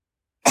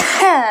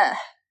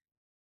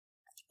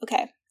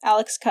Okay,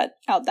 Alex, cut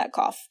out that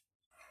cough.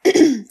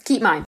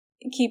 Keep mine.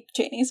 Keep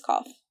Janie's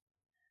cough.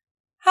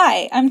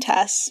 Hi, I'm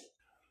Tess.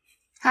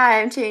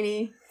 Hi, I'm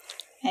Janie.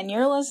 And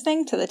you're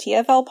listening to the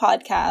TFL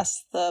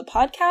Podcast, the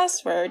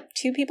podcast where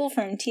two people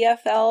from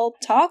TFL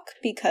talk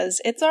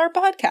because it's our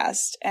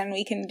podcast and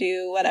we can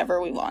do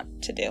whatever we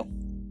want to do.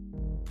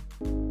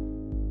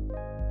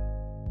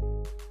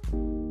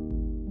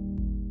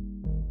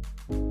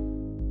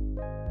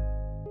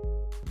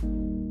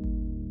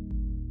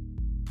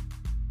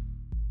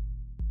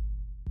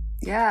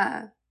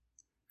 Yeah.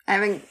 I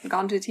haven't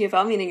gone to a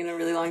TFL meeting in a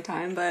really long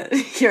time, but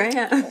here I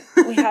am.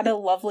 We had a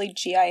lovely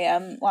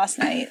GIM last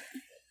night.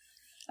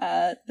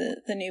 The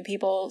new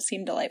people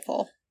seem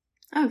delightful.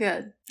 Oh,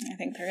 good. I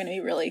think they're going to be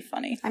really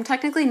funny. I'm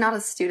technically not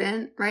a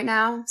student right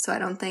now, so I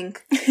don't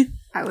think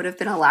I would have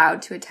been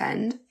allowed to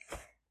attend.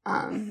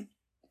 Oh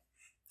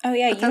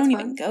yeah, you don't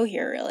even go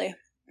here, really.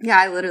 Yeah,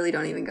 I literally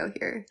don't even go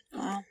here.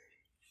 Wow.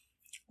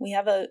 We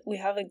have a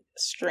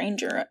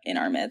stranger in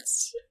our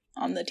midst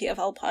on the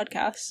TFL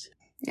podcast.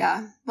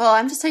 Yeah. Well,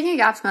 I'm just taking a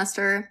gap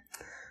semester.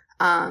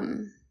 Yeah,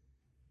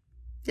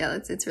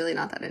 it's really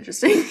not that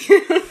interesting.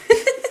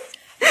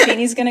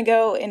 Janie's gonna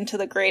go into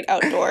the great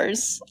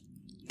outdoors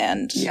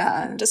and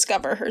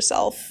discover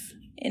herself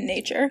in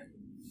nature.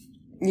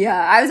 Yeah,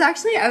 I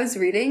was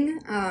reading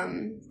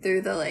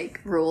through the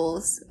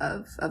rules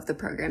of the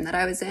program that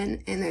I was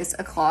in, and there's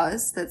a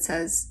clause that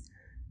says,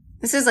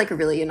 this is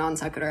really a non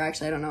sequitur,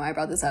 actually, I don't know why I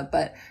brought this up,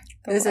 but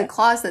there's a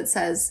clause that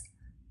says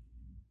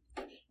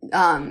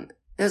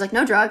there's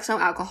no drugs, no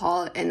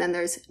alcohol, and then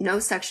there's no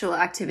sexual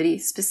activity,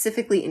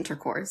 specifically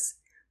intercourse,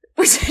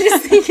 which I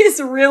just think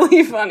is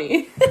really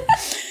funny.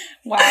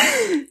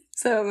 Wow.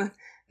 So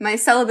my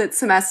celibate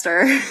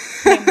semester.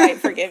 They might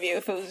forgive you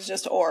if it was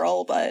just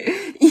oral, but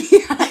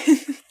yeah.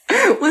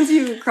 Once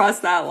you cross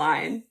that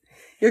line,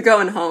 you're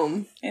going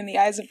home. In the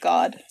eyes of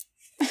God.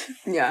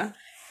 Yeah.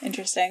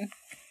 Interesting.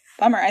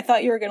 Bummer. I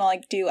thought you were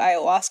gonna do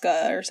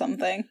ayahuasca or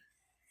something.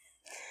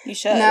 You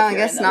should. No, I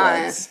guess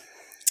not. Woods.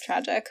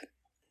 Tragic.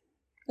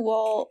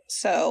 Well,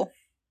 so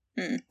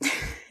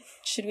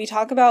should we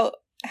talk about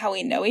how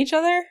we know each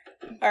other?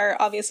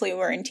 Or obviously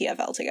we're in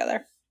TFL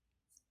together.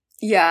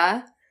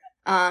 Yeah.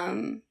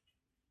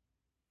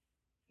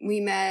 We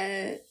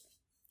met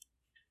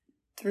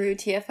through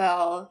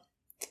TFL.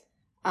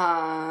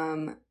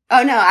 Oh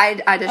no,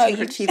 I auditioned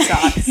for Cheap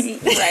Shots.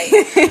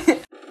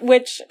 Right.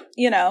 Which,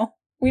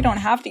 we don't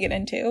have to get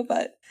into,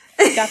 but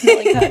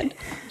definitely could.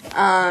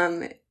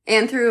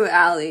 And through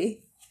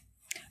Allie.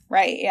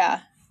 Right,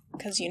 yeah.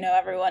 Because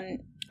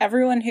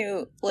everyone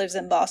who lives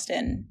in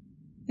Boston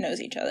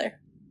knows each other.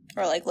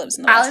 Or lives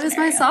in the Boston Allie was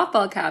area. my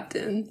softball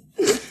captain.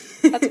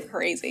 That's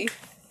crazy.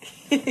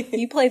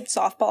 You played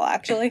softball,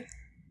 actually?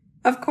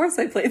 Of course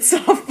I played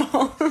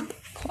softball.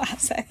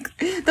 Classic.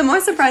 The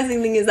most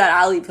surprising thing is that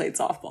Allie played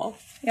softball.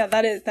 Yeah,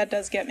 that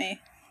does get me.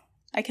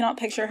 I cannot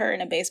picture her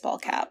in a baseball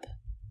cap.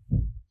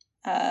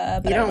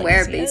 But you don't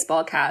wear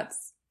baseball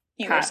caps.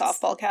 You wear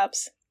softball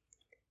caps?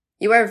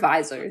 You wear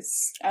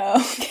visors. Oh,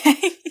 okay.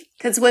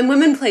 Because when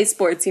women play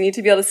sports, you need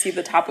to be able to see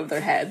the top of their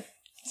head.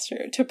 It's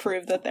true, to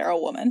prove that they're a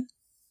woman.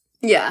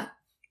 Yeah.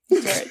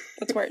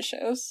 That's where it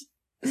shows.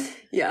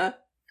 Yeah.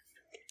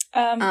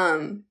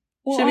 Well,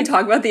 should we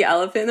talk about the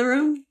elephant in the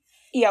room?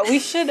 Yeah, we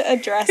should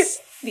address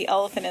the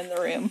elephant in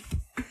the room,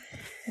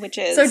 which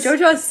is... So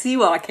JoJo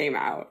Siwa came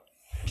out.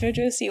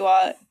 JoJo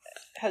Siwa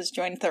has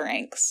joined the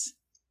ranks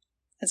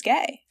as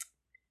gay.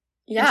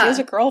 Yeah. And she has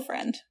a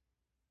girlfriend.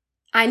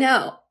 I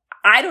know.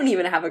 I don't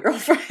even have a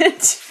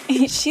girlfriend.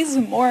 She's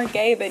more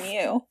gay than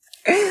you.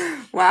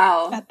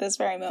 Wow. At this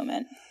very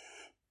moment.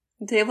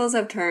 The tables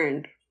have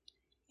turned.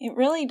 It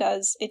really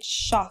does. It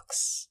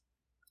shocks.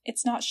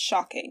 It's not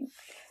shocking,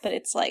 but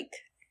it's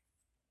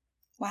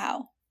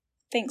wow.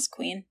 Thanks,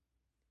 Queen.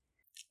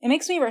 It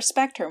makes me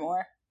respect her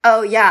more.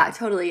 Oh, yeah,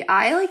 totally.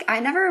 I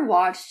never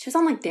watched... She was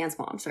on, Dance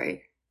Moms, right?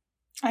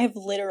 I have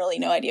literally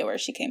no idea where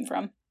she came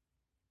from.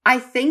 I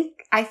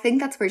think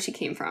that's where she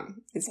came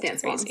from. It's Dance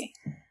crazy.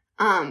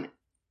 Moms.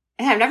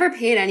 And I've never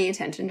paid any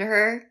attention to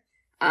her.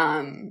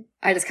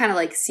 I just kind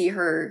of, see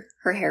her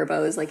hair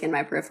bows, in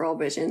my peripheral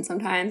vision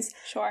sometimes.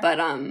 Sure. But,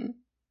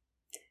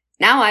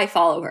 now I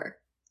follow her.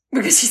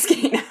 Because she's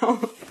gay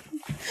now.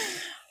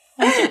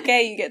 Once you're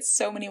gay, you get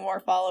so many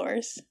more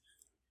followers.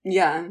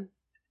 Yeah.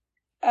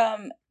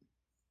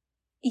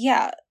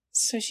 Yeah.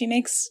 So she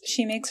makes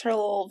her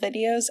little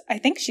videos. I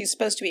think she's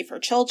supposed to be for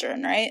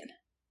children, right?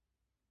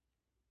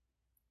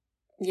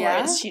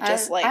 Yeah. Or is she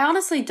just I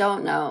honestly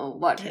don't know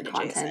what her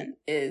adjacent content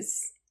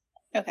is.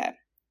 Okay.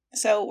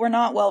 So we're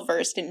not well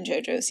versed in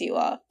JoJo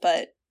Siwa,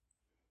 but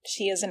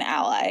she is an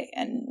ally,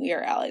 and we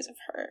are allies of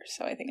her,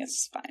 so I think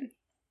it's fine.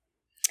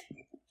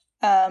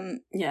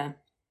 Yeah.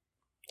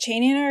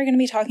 Janie and I are going to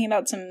be talking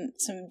about some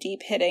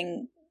deep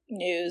hitting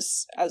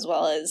news, as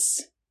well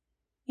as,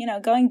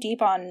 going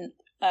deep on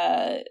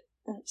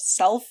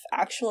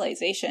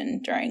self-actualization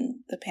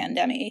during the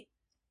pandemic.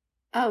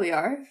 Oh, we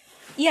are?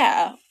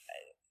 Yeah,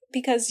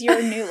 because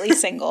you're newly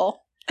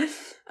single,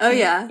 Oh,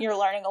 yeah. You're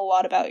learning a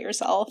lot about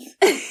yourself.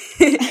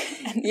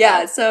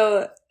 Yeah,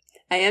 so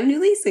I am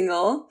newly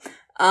single.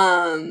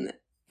 And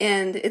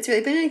it's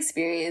really been an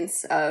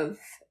experience of,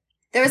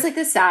 there was like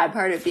the sad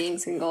part of being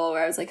single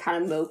where I was like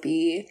kind of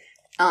mopey.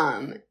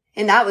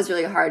 And that was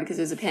really hard because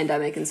it was a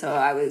pandemic. And so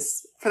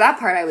for that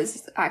part, I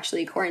was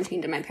actually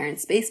quarantined in my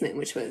parents' basement,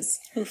 which was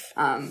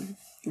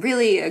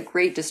really a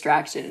great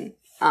distraction.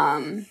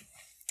 And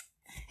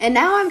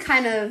now I'm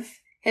kind of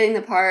hitting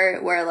the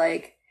part where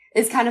like,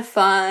 it's kind of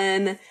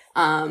fun.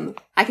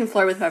 I can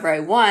flirt with whoever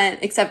I want,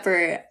 except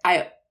for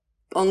I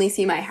only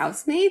see my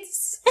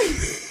housemates.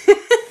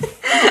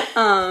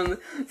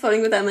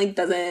 Flirting with them like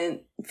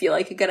doesn't feel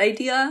like a good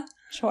idea.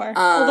 Sure.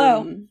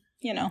 Although,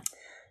 you know.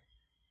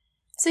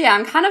 So yeah,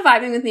 I'm kind of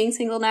vibing with being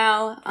single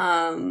now.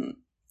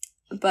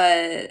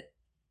 But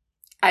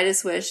I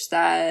just wish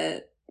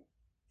that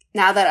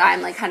now that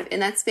I'm like kind of in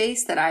that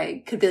space that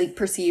I could be like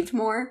perceived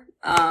more.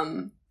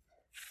 I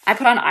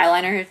put on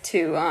eyeliner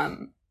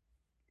to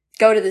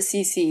go to the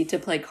CC to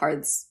play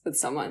cards with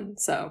someone.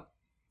 So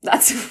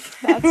that's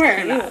where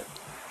I'm at.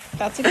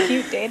 That's a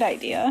cute date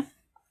idea.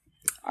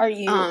 Are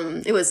you?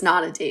 It was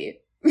not a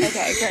date.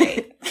 Okay,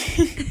 great.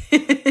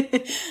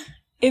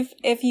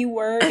 If you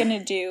were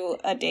gonna do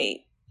a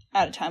date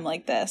at a time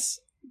like this,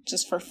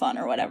 just for fun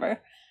or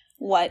whatever,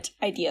 what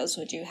ideas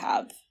would you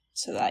have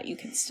so that you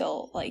can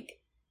still like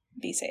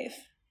be safe?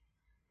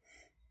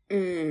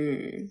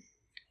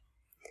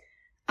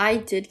 I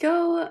did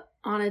go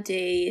on a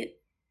date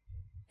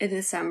in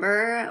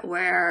December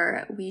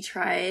where we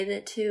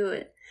tried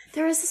to,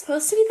 there was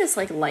supposed to be this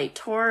like light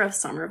tour of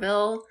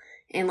Somerville,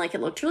 and like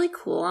it looked really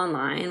cool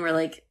online where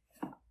like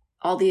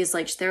all these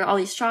like there were all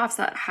these shops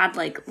that had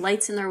like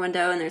lights in their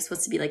window and there's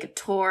supposed to be like a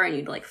tour and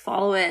you'd like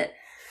follow it.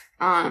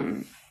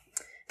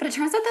 But it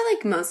turns out that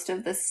like most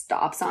of the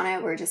stops on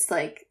it were just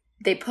like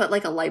they put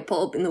like a light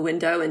bulb in the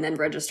window and then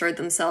registered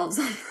themselves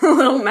on the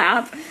little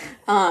map.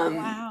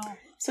 Wow.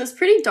 So it's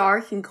pretty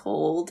dark and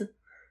cold.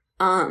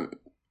 But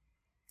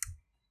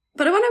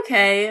it went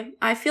okay.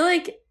 I feel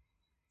like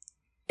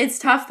it's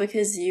tough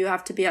because you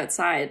have to be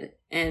outside,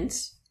 and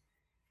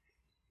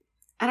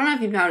I don't know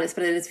if you've noticed,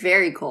 but it is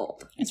very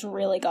cold. It's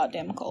really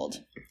goddamn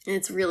cold.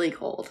 It's really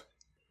cold.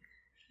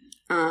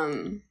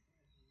 My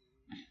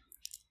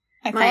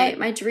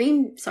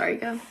dream. Sorry,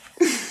 go.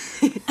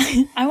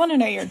 I want to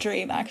know your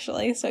dream,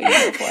 actually. So you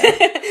go for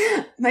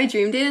it. My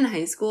dream date in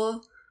high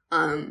school,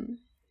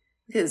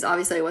 because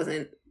obviously I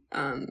wasn't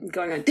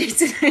going on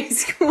dates in high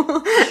school,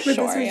 but this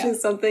was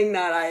just something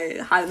that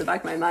I had in the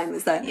back of my mind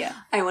was that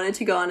I wanted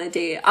to go on a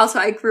date. Also,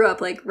 I grew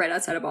up like right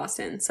outside of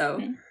Boston, so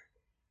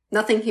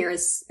nothing here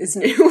is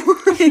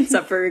new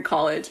except for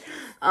college.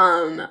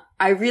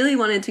 I really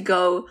wanted to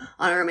go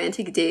on a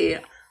romantic date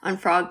on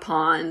Frog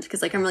Pond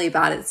because like I'm really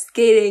bad at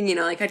skating, you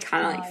know, like I'd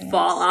kind of like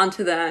fall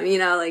onto them, you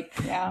know, like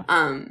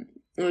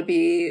it would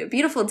be a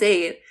beautiful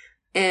date.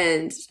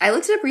 And I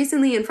looked it up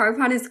recently and Frog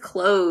Pond is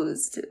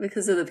closed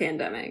because of the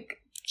pandemic.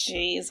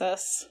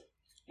 Jesus.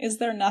 Is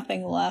there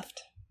nothing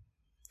left?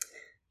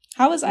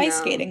 How is ice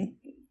skating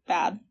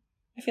bad?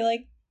 I feel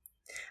like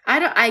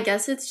I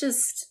guess it's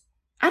just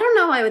I don't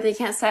know why they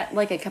can't set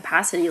like a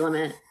capacity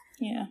limit.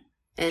 Yeah.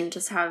 And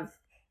just have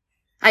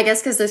I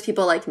guess because there's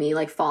people like me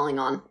like falling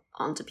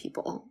onto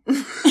people.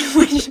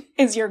 Which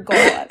is your goal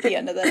at the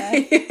end of the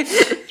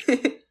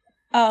day.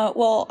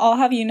 Well, I'll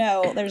have you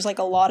know, there's like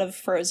a lot of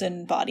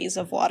frozen bodies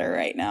of water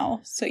right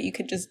now, so you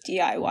could just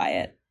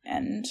DIY it,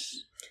 and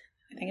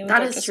I think it would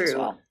that go is just true. As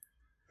well.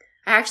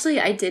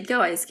 I did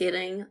go ice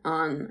skating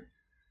on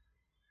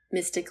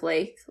Mystic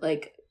Lake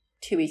like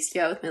 2 weeks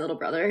ago with my little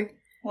brother.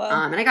 Whoa.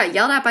 And I got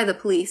yelled at by the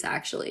police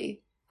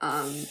actually.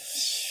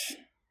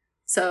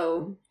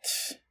 So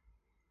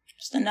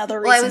just another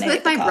reason. Well, I was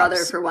with my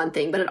brother for one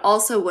thing, but it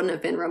also wouldn't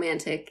have been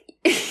romantic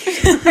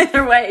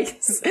either way.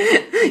 'Cause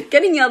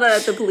getting yelled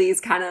at the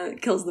police kind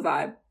of kills the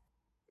vibe.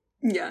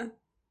 Yeah.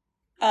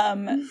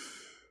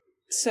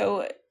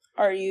 So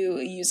are you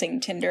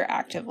using Tinder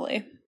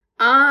actively?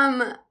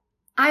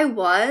 I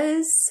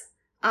was.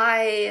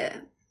 I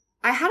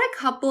had a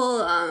couple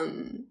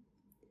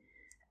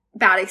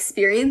bad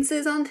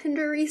experiences on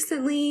Tinder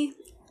recently.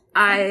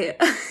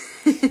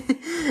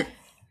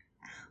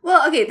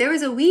 Well, okay, there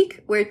was a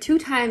week where 2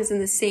 times in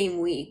the same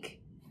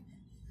week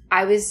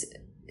I was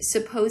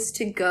supposed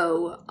to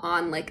go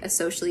on like a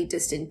socially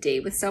distant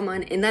date with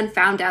someone and then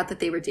found out that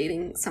they were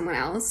dating someone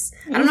else.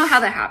 I don't know how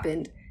that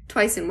happened.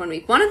 Twice in 1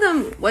 week. One of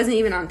them wasn't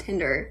even on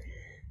Tinder.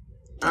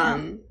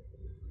 I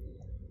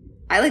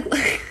like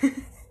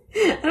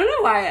I don't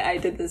know why I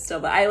did this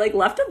still, but I like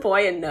left a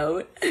boy a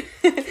note.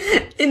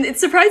 And it's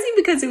surprising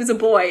because it was a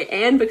boy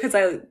and because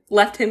I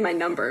left him my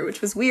number,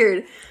 which was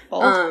weird.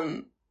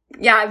 Bold.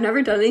 Yeah, I've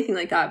never done anything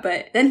like that.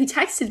 But then he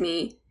texted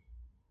me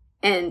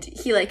and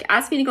he like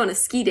asked me to go on a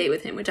ski date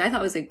with him, which I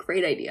thought was a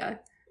great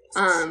idea.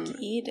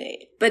 Ski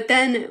date. But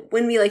then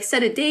when we like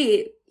set a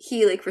date,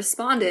 he like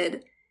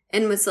responded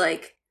and was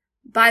like,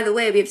 by the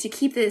way, we have to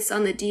keep this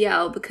on the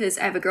DL because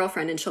I have a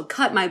girlfriend and she'll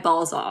cut my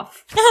balls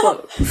off.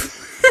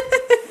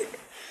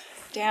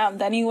 Damn,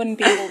 then he wouldn't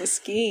be able to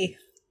ski.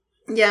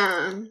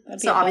 Yeah. That'd be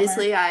So a bummer.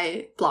 obviously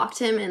I blocked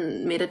him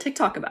and made a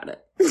TikTok about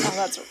it. Oh,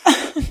 that's...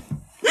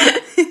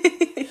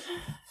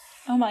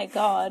 Oh my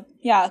god.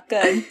 Yeah,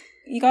 good.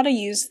 You gotta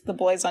use the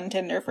boys on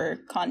Tinder for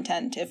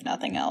content, if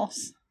nothing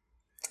else.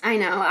 I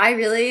know. I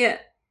really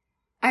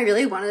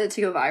wanted it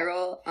to go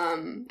viral.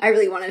 I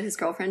really wanted his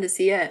girlfriend to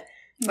see it.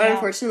 But Yeah.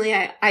 unfortunately,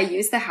 I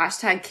used the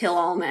hashtag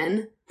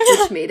 #KillAllMen,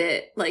 which made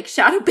it, like,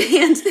 shadow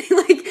banned. They,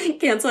 like,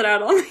 canceled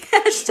out all my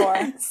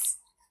hashtags.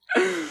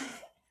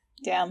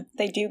 Damn,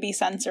 they do be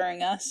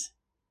censoring us.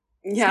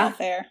 It's Yeah. not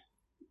fair.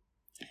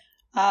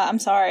 I'm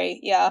sorry.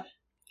 Yeah,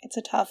 it's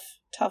a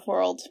tough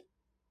world.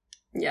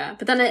 Yeah.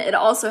 But then it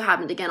also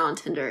happened again on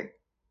Tinder.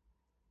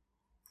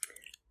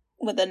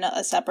 With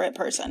a separate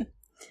person.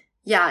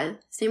 Yeah.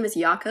 His name was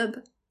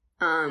Jakob.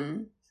 Shout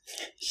and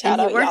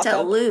out he worked Jakob.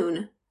 at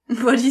Loon.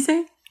 What did you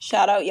say?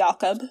 Shout out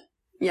Jakob.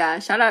 Yeah,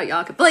 shout out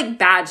Jakob. But, like,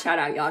 bad shout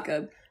out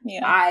Jakob.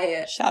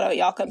 Yeah. Shout out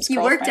Jakob's He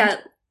girlfriend. worked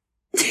at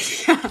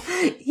yeah,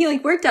 he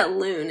like worked at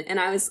Loon, and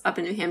I was up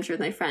in New Hampshire with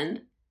my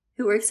friend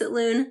who works at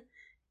Loon,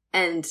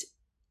 and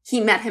he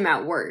met him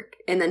at work,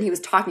 and then he was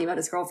talking about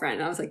his girlfriend,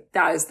 and I was like,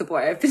 that is the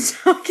boy I've been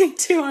talking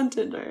to on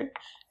Tinder.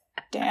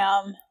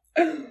 Damn.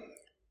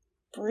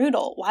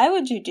 Brutal. Why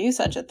would you do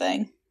such a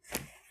thing?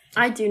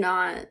 I do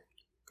not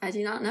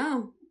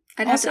know.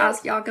 I'd have Also- to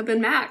ask Jakob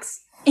and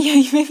Max.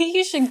 Yeah, maybe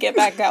you should get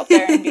back out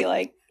there and be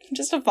like,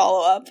 just a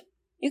follow up.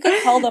 You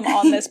could tell them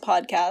on this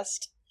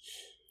podcast.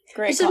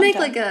 Great. I should make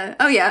like a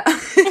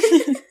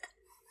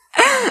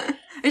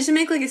I should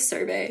make like a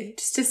survey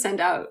just to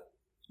send out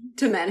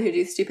to men who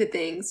do stupid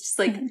things. Just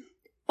like,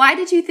 why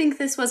did you think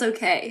this was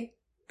okay?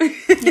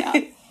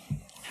 Yeah.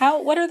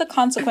 What are the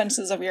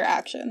consequences of your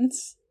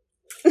actions?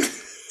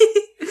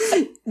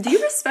 Do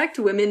you respect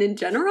women in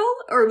general,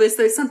 or was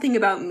there something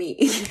about me?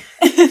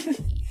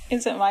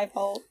 Is it my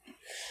fault?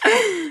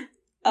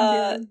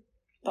 Yeah.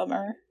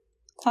 Bummer.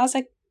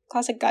 Classic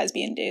guys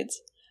being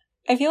dudes.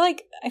 I feel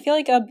like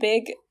a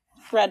big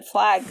red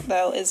flag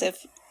though is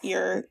if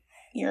your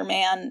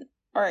man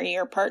or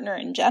your partner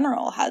in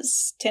general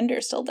has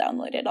Tinder still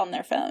downloaded on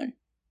their phone.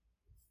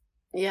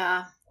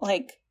 Yeah.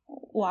 Like,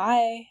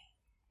 why?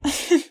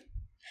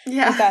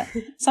 Yeah. Like that.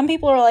 Some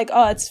people are like,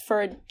 oh, it's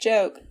for a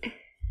joke.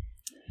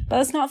 But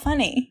it's not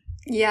funny.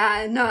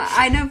 Yeah, no,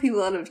 I know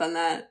people that have done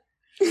that.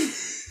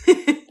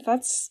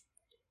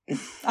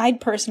 I'd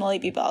personally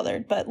be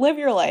bothered, but live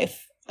your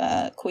life,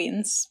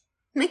 queens.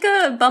 Make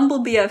a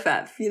Bumble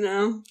BFF, you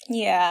know?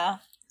 Yeah.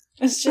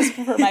 It's just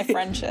for my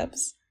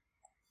friendships.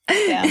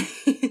 Yeah.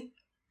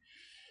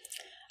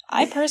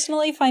 I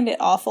personally find it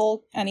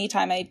awful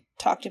anytime I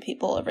talk to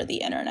people over the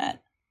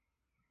internet.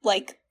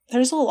 Like,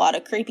 there's a lot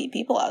of creepy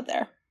people out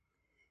there.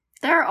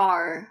 There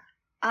are.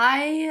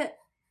 I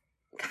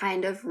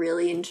kind of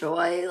really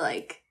enjoy,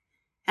 like,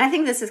 and I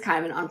think this is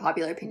kind of an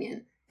unpopular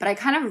opinion, but I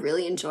kind of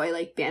really enjoy,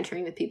 like,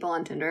 bantering with people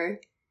on Tinder.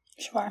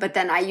 Sure. But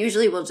then I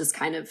usually will just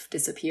kind of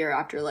disappear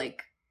after,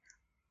 like,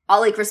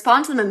 I'll, like,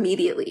 respond to them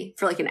immediately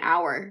for, like, an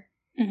hour.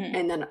 Mhm.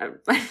 And then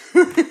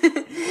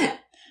I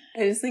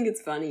just think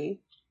it's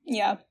funny.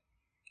 Yeah.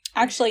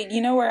 Actually,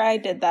 you know where I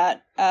did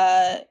that?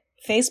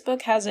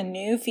 Facebook has a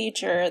new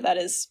feature that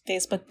is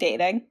Facebook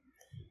dating.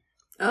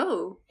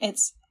 Oh.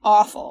 It's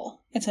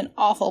awful. It's an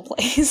awful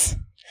place.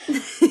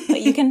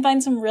 But you can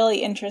find some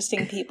really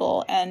interesting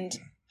people, and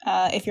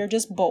if you're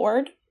just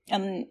bored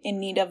and in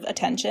need of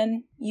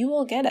attention, you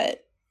will get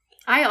it.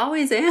 I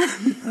always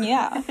am.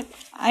 Yeah.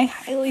 I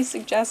highly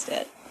suggest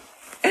it.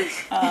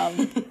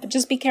 But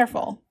just be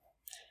careful.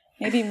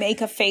 Maybe make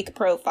a fake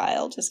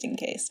profile just in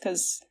case,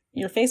 because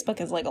your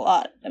Facebook is like a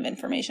lot of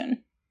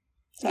information.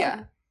 So,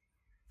 Yeah.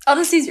 I'll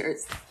just use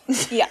yours.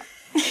 Yeah.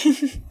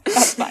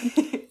 That's fine.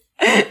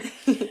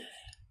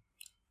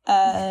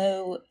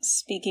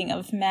 Speaking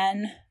of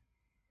men,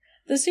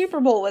 the Super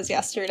Bowl was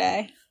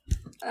yesterday.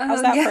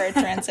 How's that for a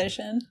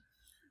transition?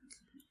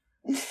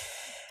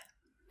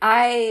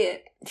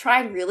 I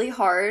tried really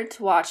hard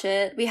to watch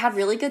it. We had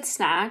really good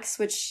snacks,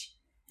 which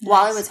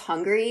while I was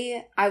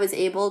hungry, I was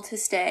able to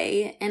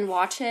stay and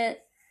watch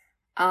it.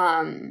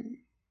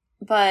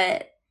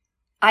 But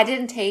I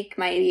didn't take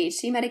my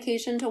ADHD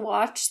medication to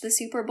watch the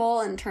Super Bowl,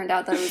 and turned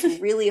out that it was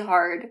really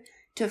hard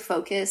to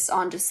focus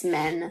on just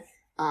men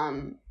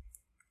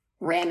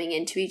ramming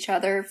into each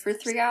other for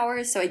 3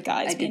 hours. So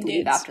I did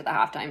leave after the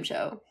halftime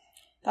show.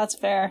 That's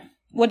fair.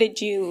 What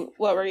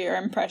were your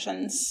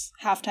impressions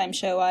halftime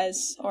show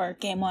wise or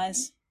game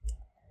wise?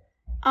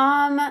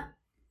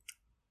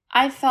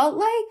 I felt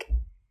like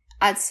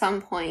at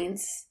some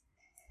points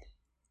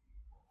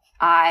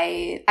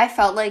I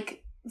felt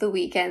like the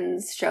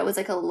Weeknd's show was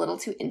like a little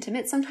too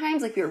intimate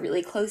sometimes. Like we were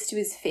really close to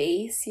his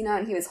face, you know,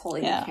 and he was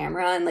holding the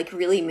camera and like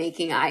really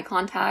making eye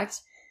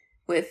contact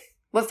with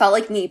what felt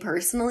like me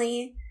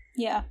personally.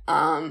 Yeah.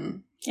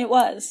 It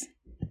was.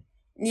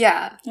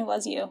 Yeah. It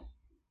was you.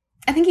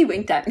 I think he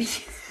winked at me.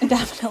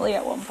 Definitely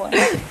at one point.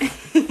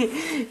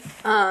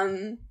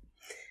 I'm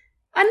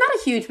not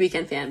a huge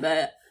Weeknd fan,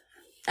 but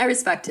I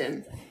respect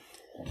him.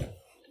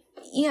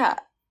 Yeah.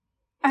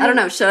 I don't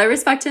know. Should I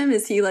respect him?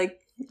 Is he like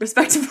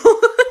respectable?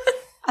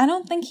 I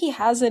don't think he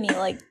has any,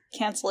 like,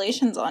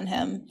 cancellations on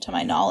him, to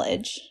my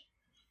knowledge.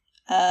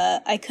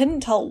 I couldn't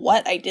tell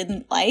what I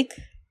didn't like,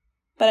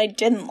 but I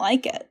didn't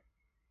like it.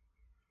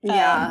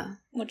 Yeah.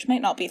 Which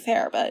might not be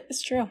fair, but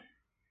it's true.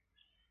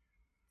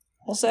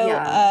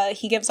 Also,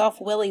 he gives off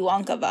Willy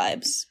Wonka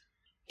vibes.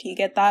 Do you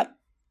get that?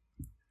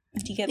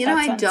 Do you get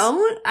that sense?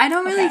 I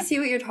don't really see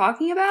what you're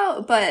talking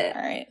about, but...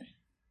 Alright.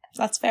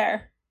 That's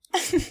fair.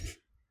 It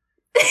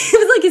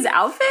was like his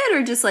outfit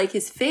or just like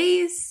his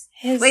face?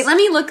 Wait, let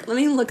me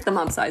look them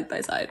up side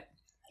by side.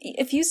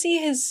 If you see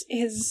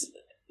his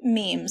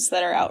memes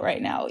that are out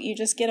right now, you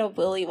just get a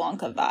Willy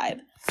Wonka vibe.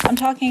 I'm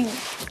talking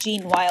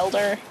Gene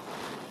Wilder,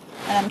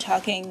 and I'm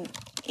talking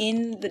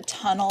in the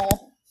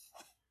tunnel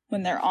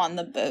when they're on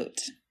the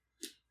boat.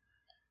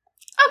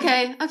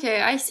 Okay,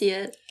 I see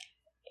it.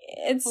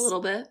 It's a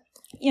little bit.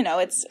 You know,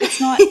 it's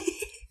not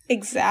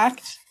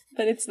exact,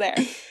 but it's there.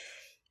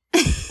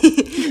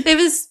 They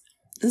have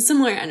a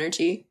similar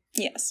energy.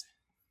 Yes.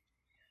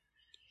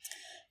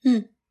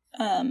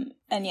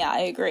 And yeah, I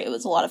agree. It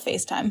was a lot of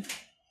FaceTime.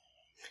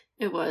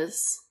 It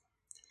was.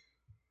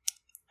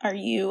 Are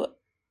you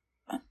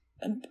a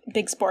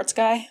big sports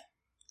guy?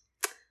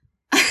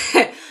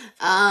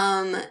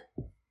 I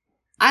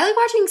like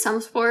watching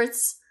some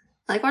sports.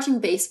 I like watching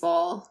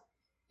baseball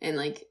and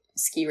like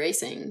ski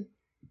racing.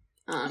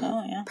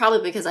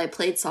 Probably because I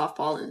played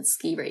softball and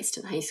ski raced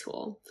in high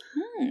school.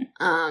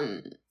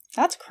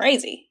 That's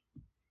crazy.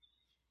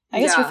 I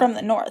guess you're from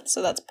the north,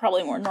 so that's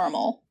probably more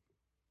normal.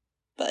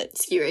 But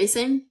ski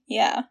racing?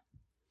 Yeah.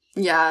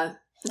 Yeah.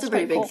 It's a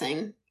pretty big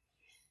thing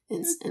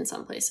in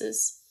some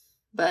places.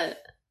 But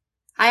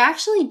I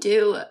actually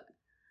do,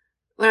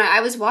 when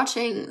I was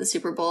watching the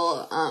Super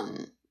Bowl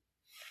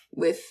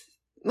with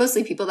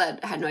mostly people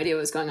that had no idea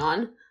what was going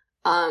on,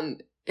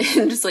 and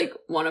just like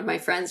one of my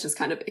friends just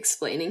kind of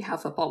explaining how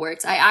football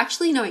works. I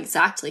actually know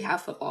exactly how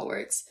football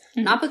works.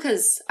 Mm-hmm. Not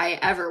because I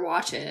ever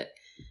watch it,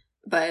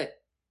 but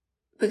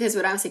because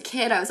when I was a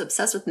kid, I was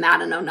obsessed with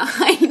Madden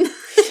 09.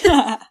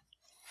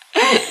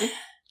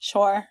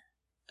 Sure.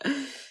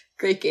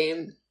 Great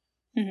game.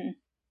 Mm-hmm.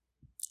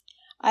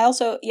 I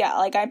also,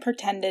 I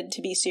pretended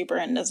to be super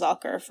into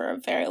soccer for a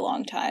very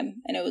long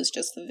time, and it was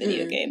just the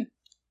video game.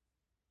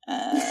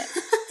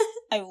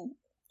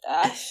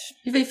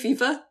 You play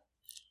FIFA?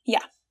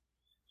 Yeah.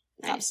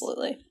 Nice.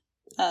 Absolutely.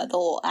 The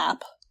little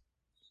app.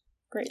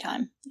 Great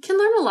time. You can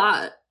learn a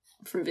lot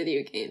from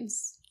video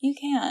games. You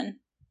can.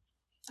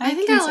 I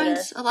think I learned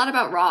a lot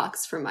about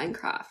rocks from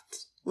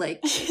Minecraft.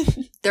 Like,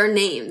 their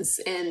names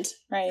and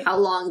how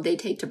long they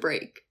take to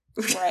break.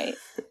 Right.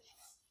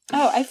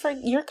 Oh,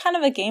 you're kind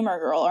of a gamer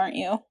girl, aren't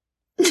you?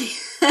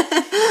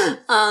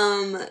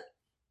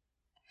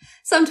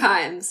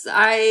 Sometimes.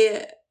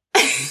 Yeah.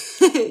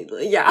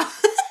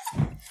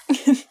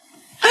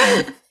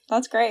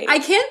 That's great. I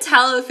can't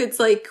tell if it's,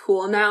 like,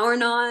 cool now or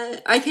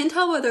not. I can't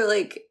tell whether,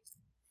 like...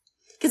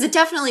 Because it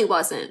definitely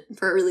wasn't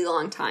for a really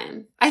long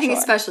time. I think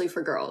especially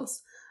for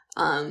girls.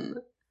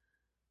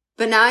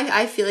 But now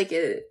I feel like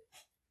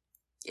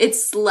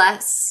it's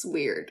less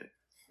weird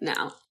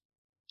now.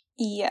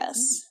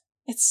 Yes.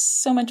 It's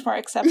so much more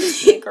accepted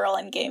to be a girl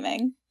in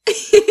gaming.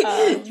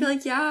 You're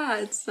like, yeah,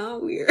 it's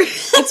not weird.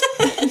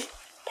 It's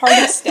part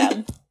of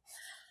STEM.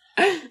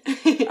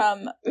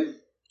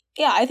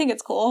 Yeah, I think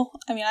it's cool.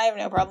 I mean, I have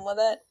no problem with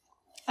it.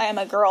 I am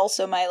a girl,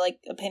 so my, like,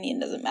 opinion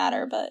doesn't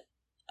matter, but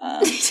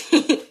I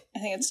think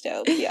it's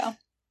dope, yeah.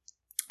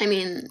 I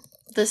mean,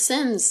 The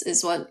Sims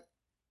is what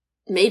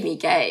made me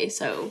gay,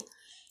 so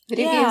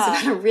video games have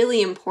had a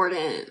really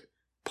important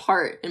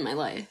part in my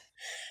life.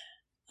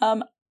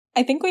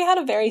 I think we had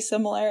a very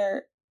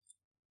similar...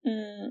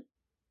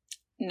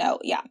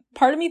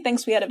 Part of me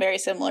thinks we had a very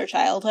similar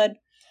childhood,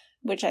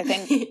 which I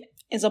think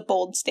is a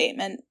bold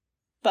statement,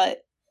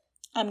 but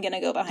I'm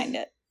gonna go behind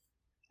it.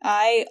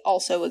 I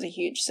also was a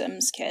huge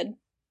Sims kid.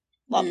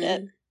 Loved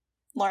it.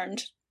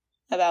 Learned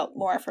about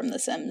more from The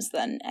Sims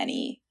than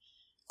any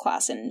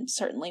class in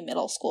certainly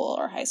middle school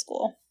or high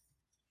school.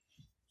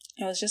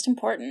 It was just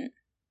important.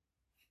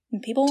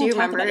 And people don't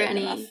talk about it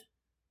enough.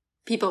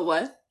 People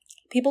what?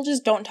 People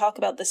just don't talk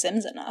about The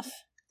Sims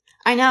enough.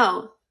 I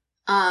know.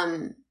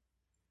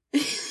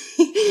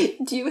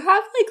 Do you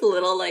have, like,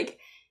 little, like,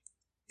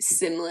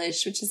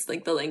 Simlish, which is,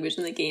 like, the language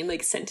in the game,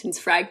 like, sentence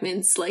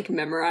fragments, like,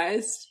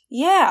 memorized?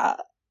 Yeah.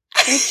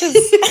 It's just,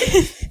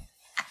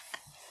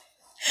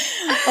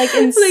 like,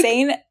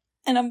 insane, like,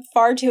 and I'm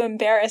far too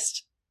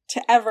embarrassed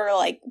to ever,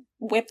 like,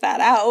 whip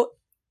that out.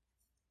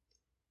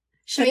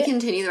 Should we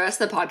continue the rest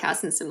of the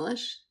podcast in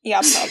Simlish?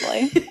 Yeah,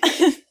 probably.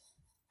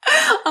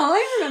 All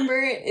I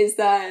remember is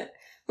that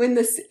when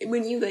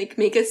you, like,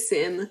 make a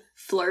sim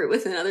flirt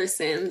with another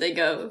sim, they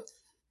go,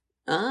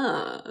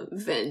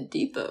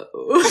 Vendipo.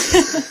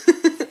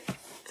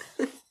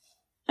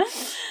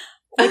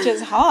 Which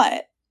is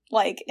hot,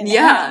 like,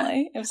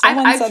 inherently. If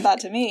someone said that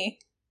to me.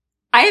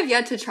 I have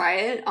yet to try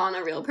it on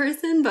a real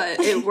person, but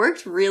it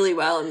worked really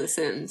well in The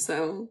Sims,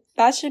 so.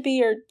 That should be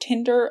your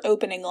Tinder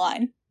opening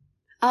line.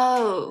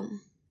 Oh.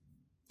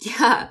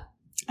 Yeah.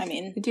 I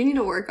mean. I do need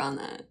to work on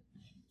that.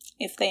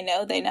 If they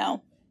know, they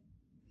know.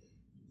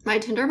 My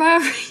Tinder bio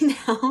right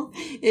now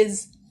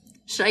is,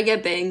 should I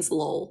get bangs,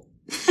 lol.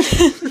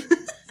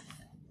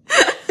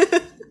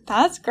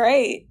 That's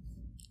great.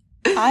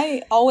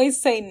 I always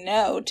say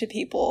no to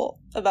people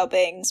about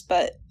bangs,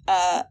 but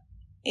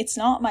it's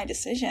not my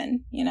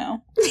decision, you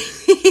know?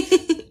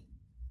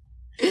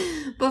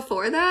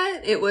 Before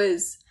that, it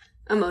was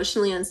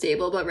emotionally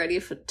unstable but ready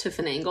to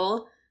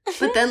finagle.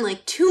 But then,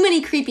 like, too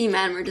many creepy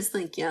men were just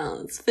like, yeah,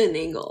 let's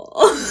finagle.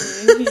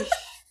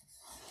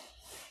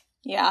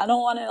 Yeah, I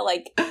don't want to,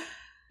 like,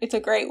 it's a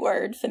great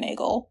word,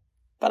 finagle,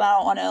 but I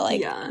don't want to, like,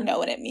 know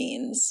what it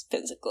means,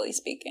 physically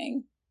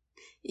speaking.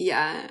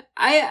 Yeah.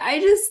 I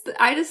just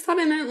thought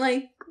it meant,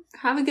 like,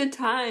 have a good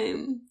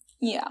time.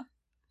 Yeah.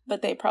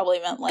 But they probably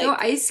meant, like... go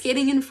ice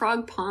skating in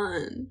Frog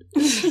Pond.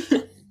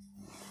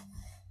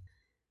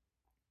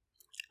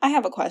 I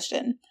have a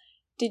question.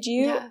 Did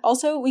you... Yeah.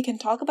 Also, we can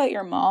talk about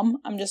your mom.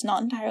 I'm just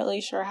not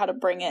entirely sure how to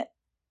bring it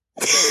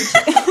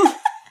into...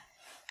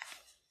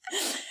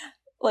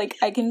 Like,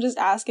 I can just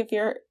ask if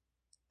you're...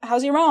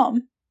 How's your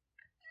mom?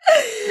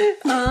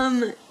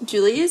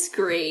 Julie is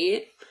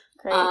great.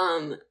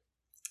 Great.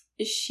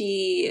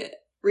 She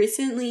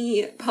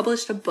recently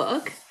published a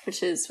book,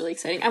 which is really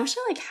exciting. I wish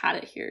I, like, had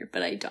it here,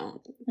 but I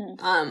don't.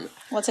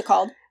 What's it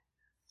called?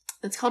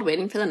 It's called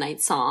Waiting for the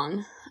Night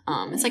Song.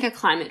 It's like a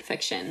climate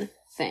fiction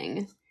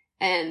thing.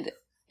 And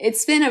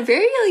it's been a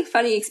very, like,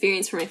 funny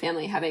experience for my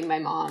family having my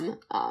mom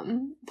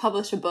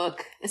publish a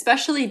book,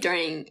 especially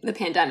during the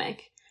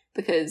pandemic,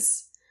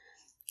 because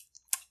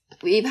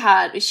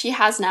she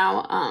has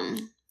now,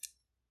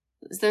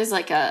 there's,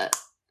 like, an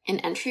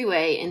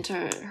entryway into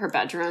her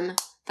bedroom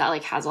that,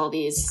 like, has all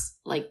these,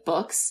 like,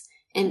 books,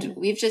 and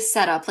we've just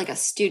set up, like, a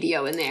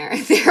studio in there.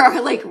 There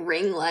are, like,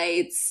 ring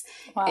lights,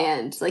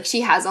 and, like,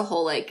 she has a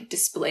whole, like,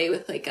 display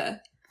with, like, a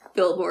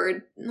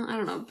billboard,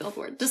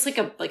 just, like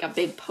a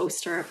big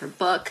poster of her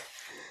book.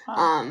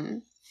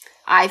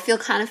 I feel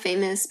kind of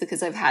famous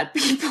because I've had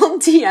people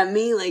DM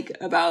me, like,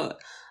 about,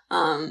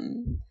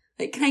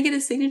 like, can I get a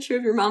signature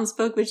of your mom's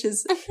book, which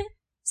is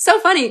so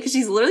funny, because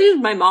she's literally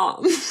my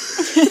mom.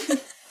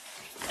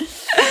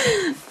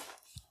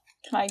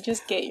 Can I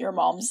just get your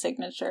mom's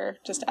signature,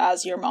 just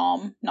as your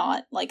mom,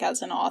 not, like,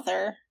 as an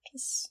author?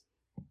 Just...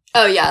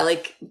 Oh, yeah,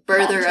 like,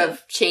 birther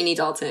of Cheney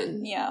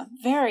Dalton. Yeah,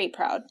 very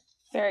proud.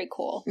 Very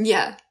cool.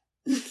 Yeah.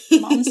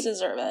 Moms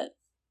deserve it.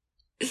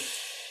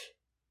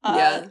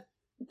 Yeah.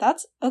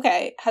 That's,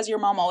 okay. Has your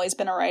mom always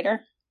been a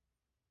writer?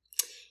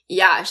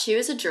 Yeah, she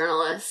was a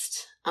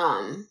journalist,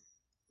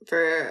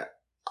 for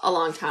a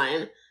long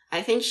time.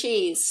 I think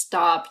she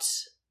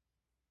stopped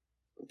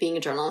being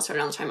a journalist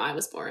around the time I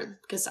was born,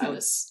 because I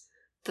was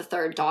the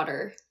third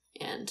daughter,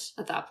 and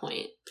at that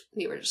point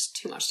we were just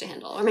too much to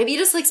handle, or maybe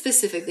just, like,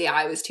 specifically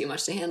I was too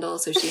much to handle,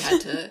 so she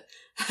had to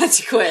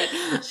quit.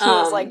 She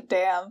was like,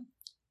 damn,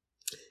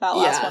 that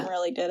last one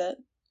really did it.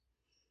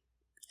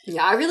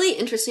 Yeah, a really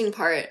interesting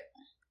part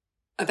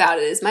about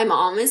it is my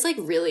mom is, like,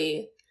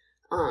 really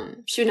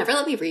she would never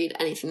let me read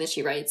anything that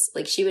she writes.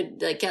 Like, she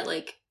would, like, get,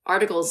 like,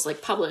 articles,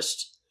 like,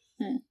 published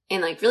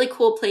in, like, really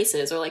cool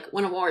places, or, like,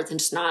 win awards, and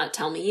just not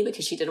tell me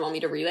because she didn't want me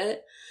to read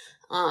it.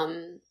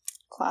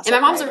 Classic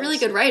and my mom's writers. a really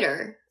good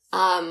writer.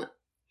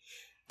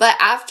 But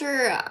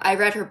after I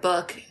read her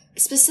book,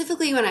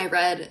 specifically when I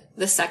read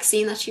the sex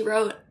scene that she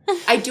wrote,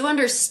 I do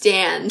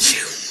understand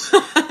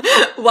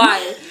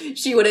why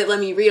she wouldn't let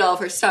me read all of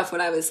her stuff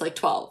when I was, like,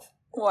 12.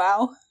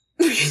 Wow.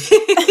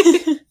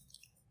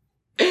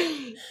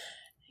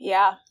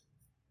 Yeah.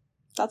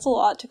 That's a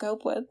lot to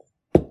cope with.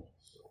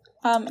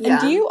 And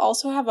do you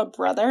also have a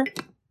brother?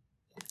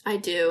 I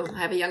do. I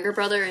have a younger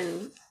brother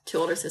and 2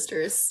 older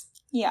sisters.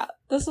 Yeah,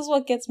 this is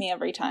what gets me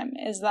every time,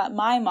 is that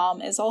my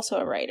mom is also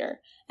a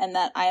writer, and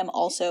that I am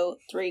also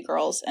 3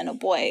 girls and a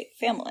boy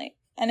family.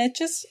 And it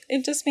just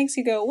makes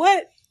you go,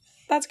 what?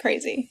 That's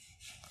crazy.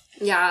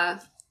 Yeah.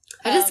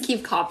 I just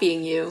keep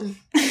copying you.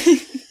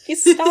 You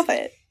stop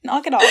it.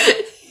 Knock it off.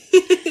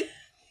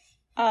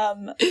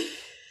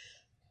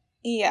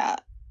 Yeah.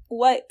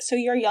 What? So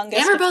you're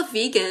youngest. And we're both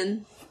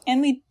vegan.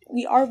 And we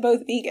are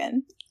both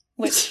vegan,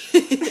 which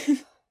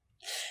it's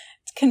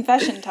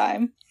confession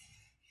time.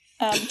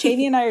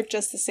 Cheney and I are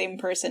just the same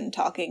person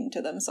talking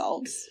to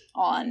themselves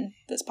on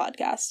this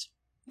podcast.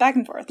 Back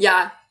and forth.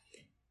 Yeah.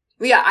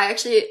 We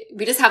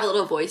just have a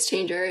little voice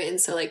changer, and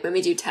so, like, when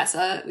we do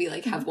Tessa, we,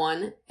 like, have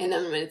one, and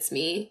then when it's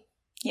me,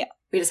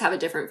 we just have a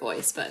different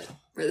voice, but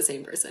we're the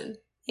same person.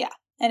 Yeah.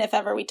 And if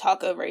ever we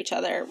talk over each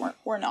other,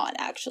 we're not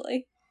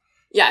actually.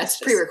 Yeah, it's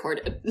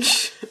pre-recorded.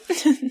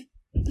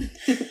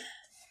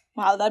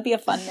 Wow, that'd be a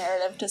fun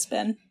narrative to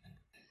spin.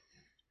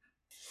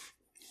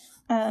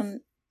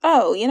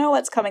 Oh, you know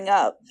what's coming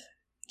up,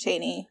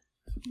 Cheney?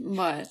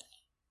 What?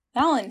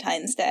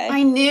 Valentine's Day.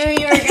 I knew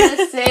you were going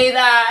to say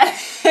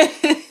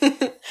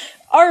that.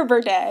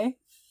 Arbor Day.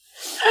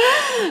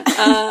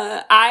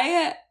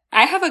 I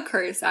have a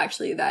curse,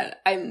 actually,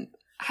 that I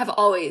have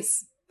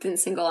always been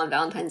single on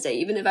Valentine's Day,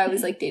 even if I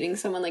was, like, dating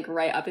someone, like,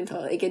 right up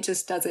until, like, it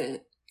just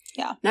doesn't.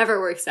 Yeah.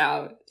 Never works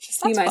out.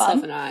 Just that's me,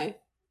 myself, fun. and I.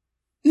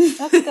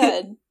 That's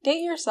good.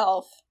 Date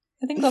yourself.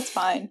 I think that's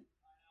fine.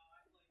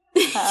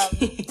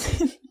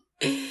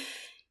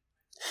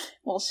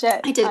 Well, shit.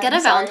 I did get I'm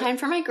a sorry. Valentine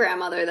for my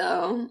grandmother,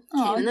 though.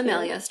 Aw, Came in the mail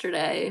cute.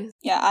 yesterday.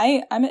 Yeah,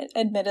 I'm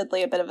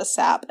admittedly a bit of a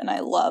sap, and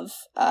I love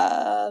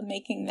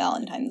making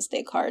Valentine's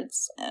Day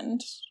cards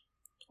and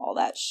all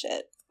that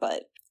shit.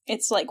 But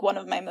it's like one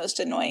of my most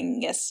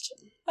annoying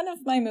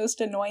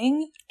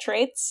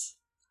traits,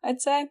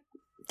 I'd say.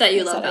 That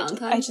you is love that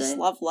Valentine's I just Day?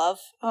 love love.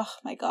 Oh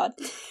my god,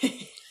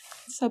 it's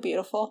so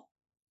beautiful.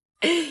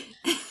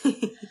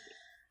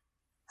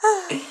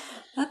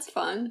 That's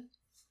fun.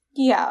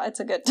 Yeah, it's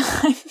a good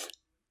time.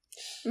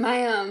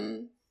 My,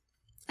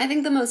 I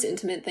think the most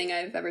intimate thing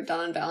I've ever done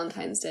on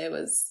Valentine's Day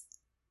was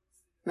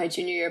my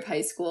junior year of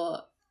high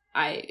school.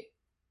 I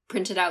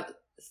printed out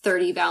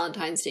 30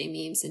 Valentine's Day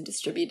memes and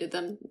distributed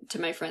them to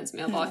my friends'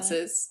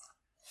 mailboxes.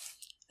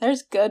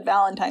 There's good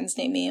Valentine's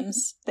Day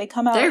memes. They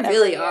come out. They every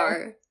really year.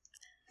 are.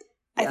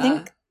 I Yeah.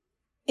 think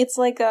it's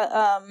like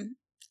a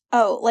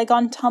like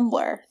on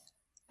Tumblr.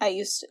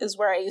 Is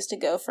where I used to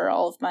go for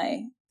all of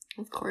my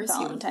Of course,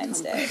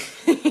 Valentine's Day.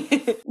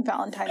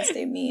 Valentine's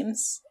Day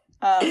memes.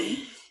 And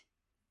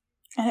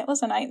it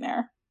was a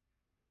nightmare.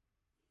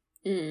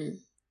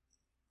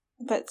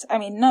 But, I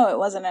mean, no, it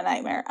wasn't a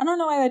nightmare. I don't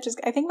know why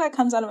I think that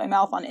comes out of my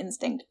mouth on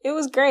instinct. It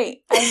was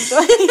great. I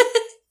enjoyed it.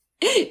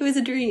 It was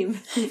a dream.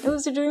 It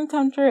was a dream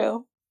come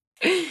true.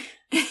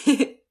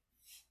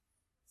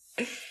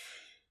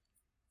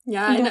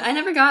 Yeah, I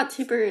never got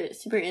super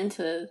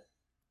into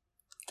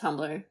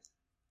Tumblr.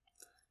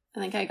 I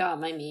think I got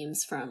my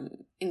memes from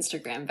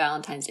Instagram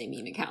Valentine's Day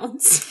meme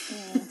accounts.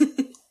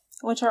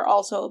 Which are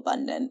also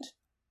abundant.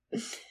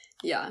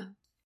 Yeah.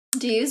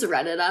 Do you use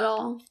Reddit at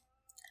all?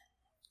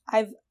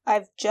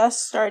 I've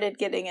just started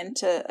getting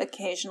into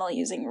occasionally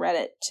using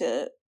Reddit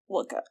to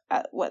look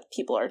at what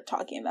people are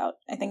talking about.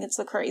 I think it's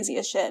the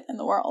craziest shit in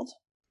the world.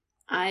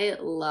 I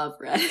love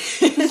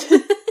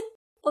Reddit.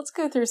 Let's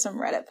go through some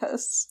Reddit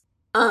posts.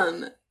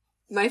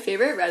 My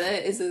favorite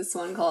Reddit is this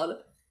one called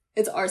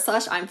it's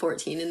r/I'm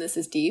 14 and this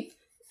is deep,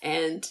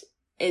 and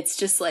it's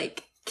just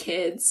like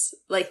kids,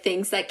 like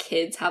things that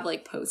kids have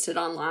like posted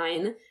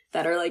online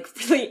that are like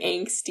really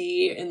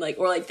angsty and like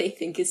or like they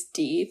think is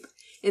deep,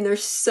 and they're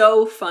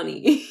so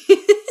funny.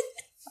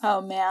 Oh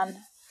man,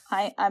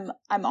 I'm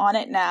on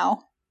it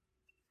now.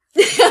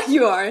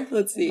 You are.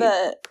 Let's see.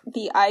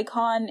 The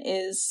icon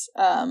is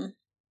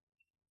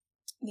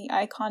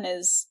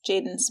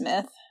Jaden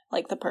Smith,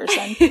 like the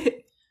person.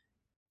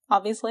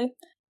 Obviously.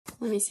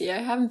 Let me see. I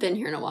haven't been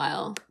here in a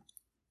while.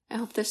 I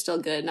hope they're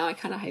still good. Now I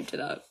kind of hyped it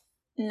up.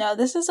 No,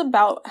 this is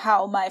about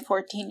how my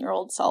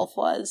 14-year-old self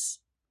was.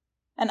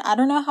 And I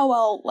don't know how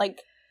well,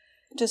 like,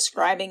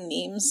 describing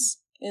memes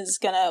is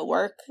gonna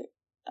work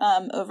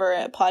over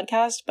a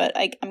podcast, but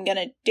I'm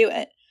gonna do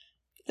it.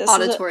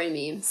 Auditory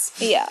memes.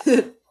 Yeah.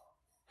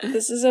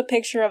 This is a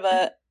picture of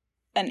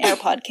an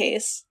AirPod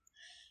case.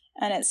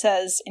 And it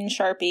says in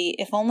Sharpie,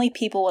 if only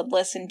people would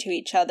listen to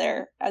each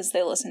other as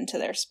they listen to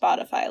their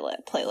Spotify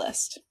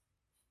playlist.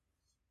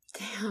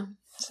 Damn.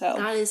 So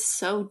that is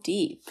so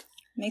deep.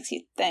 Makes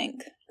you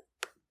think.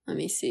 Let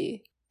me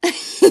see.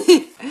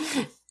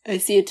 I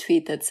see a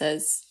tweet that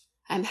says,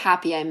 I'm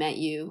happy I met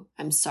you.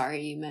 I'm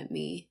sorry you met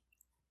me.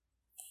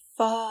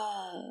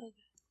 Fuck.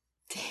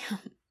 Damn.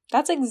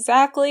 That's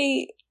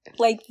exactly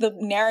like the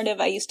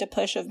narrative I used to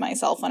push of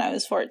myself when I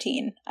was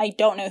 14. I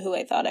don't know who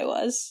I thought I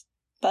was.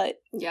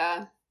 But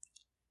yeah,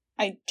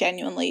 I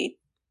genuinely,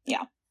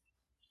 yeah.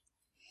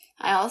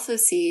 I also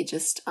see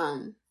just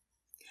a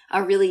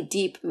really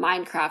deep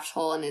Minecraft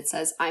hole, and it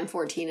says, I'm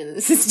 14 and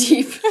this is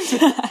deep.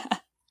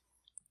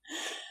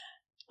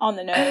 On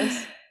the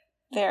nose.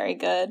 Very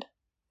good.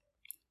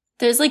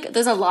 There's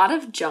a lot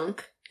of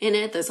junk in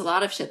it. There's a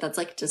lot of shit that's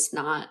like just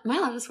not, am I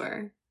allowed to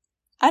swear?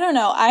 I don't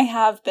know. I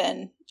have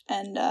been.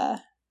 And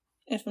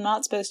if I'm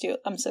not supposed to,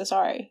 I'm so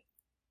sorry.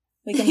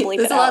 We can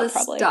bleep it out, probably. There's a lot of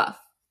stuff.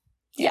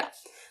 Yeah.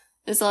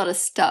 There's a lot of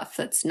stuff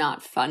that's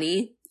not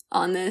funny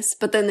on this.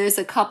 But then there's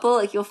a couple,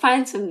 like you'll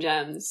find some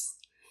gems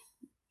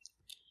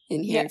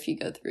in here if you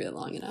go through it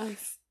long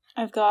enough.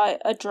 I've got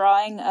a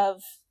drawing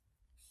of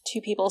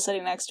two people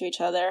sitting next to each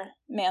other.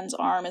 Man's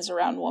arm is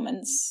around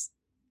woman's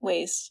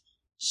waist.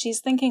 She's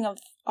thinking of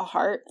a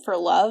heart for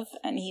love,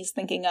 and he's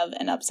thinking of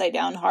an upside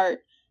down heart,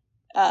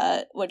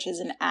 which is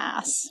an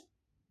ass.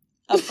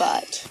 A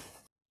butt.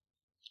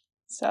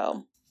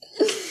 So...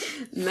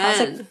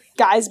 Men.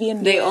 Guys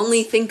being They dudes.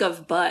 only think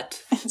of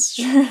butt. It's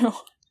true.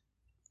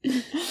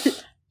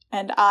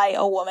 And I,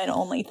 a woman,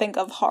 only think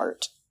of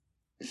heart.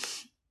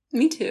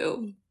 Me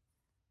too.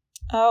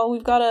 Oh,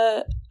 we've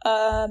got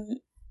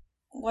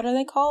what are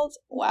they called?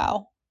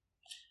 Wow.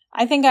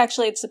 I think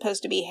actually it's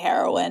supposed to be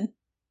heroin.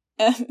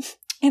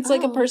 It's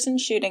like a person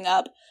shooting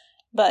up,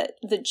 but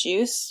the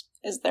juice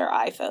is their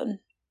iPhone.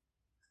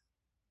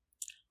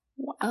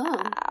 Wow.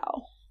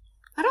 Oh.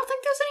 I don't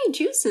think there's any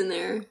juice in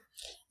there.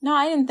 No,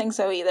 I didn't think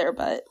so either,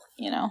 but,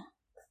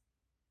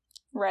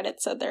 Reddit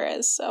said there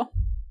is, so.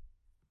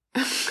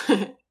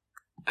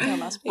 There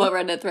must be. What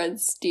Reddit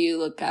threads do you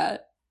look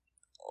at?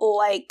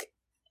 Like,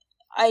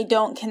 I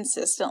don't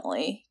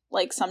consistently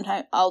like,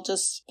 sometimes I'll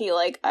just be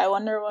like, I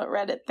wonder what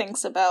Reddit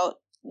thinks about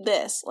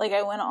this. Like,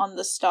 I went on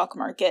the stock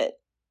market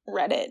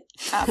Reddit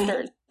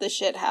after the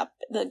shit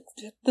happened,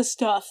 the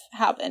stuff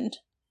happened,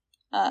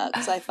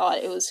 because I thought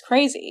it was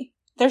crazy.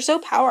 They're so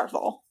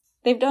powerful.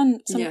 They've done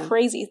some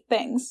crazy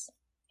things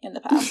in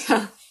the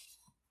past.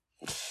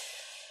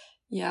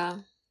 Yeah.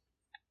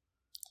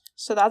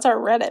 So that's our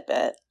Reddit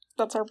bit.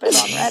 That's our bit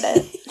on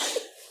Reddit.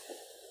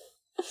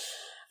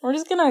 We're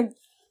just gonna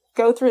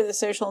go through the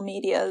social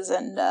medias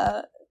and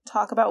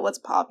talk about what's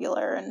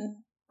popular and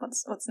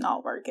what's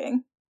not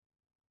working.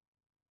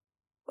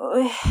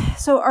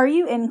 So are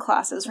you in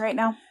classes right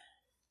now?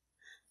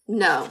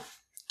 No.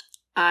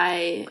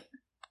 I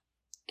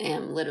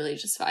am literally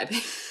just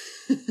vibing.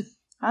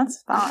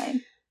 That's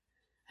fine.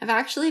 I've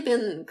actually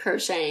been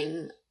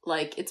crocheting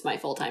like it's my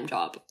full-time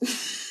job.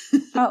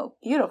 Oh,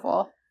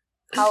 beautiful.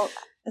 How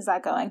is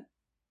that going?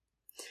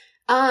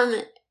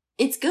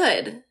 It's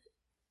good.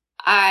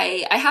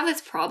 I have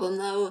this problem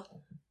though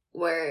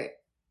where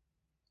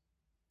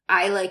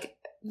I like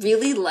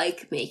really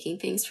like making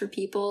things for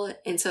people,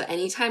 and so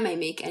anytime I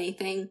make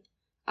anything,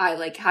 I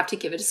like have to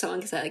give it to someone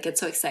because I like get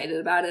so excited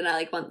about it, and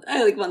I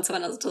want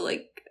someone else to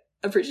like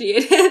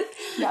appreciate it.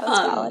 Yeah, that's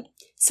valid.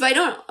 So I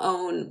don't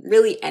own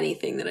really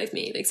anything that I've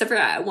made except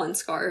for one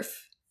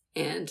scarf,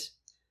 and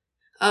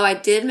I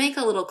did make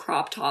a little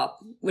crop top,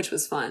 which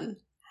was fun.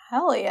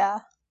 Hell yeah.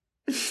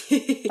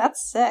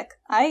 That's sick.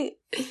 I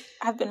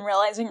have been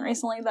realizing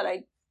recently that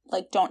I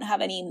like don't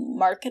have any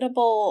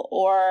marketable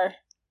or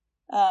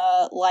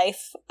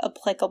life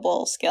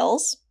applicable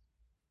skills,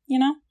 you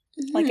know?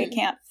 Mm-hmm. Like I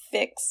can't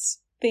fix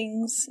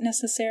things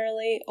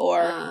necessarily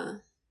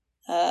or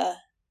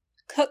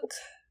cook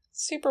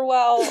super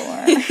well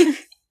or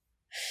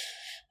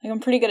like I'm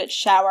pretty good at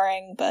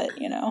showering, but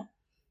you know,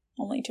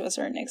 only to a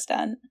certain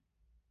extent.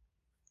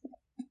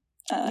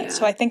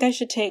 So I think I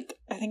should take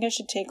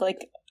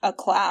like a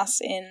class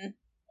in.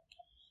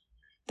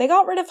 They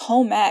got rid of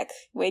home ec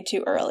way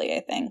too early,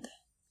 I think.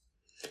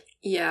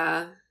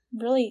 Yeah.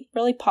 Really,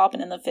 really popping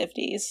in the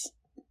 50s.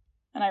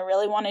 And I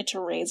really wanted to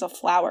raise a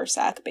flour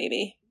sack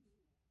baby.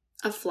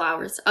 A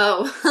flower sack?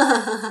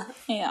 Oh.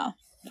 Yeah.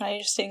 But I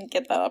just didn't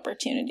get that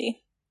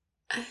opportunity.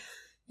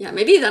 Yeah,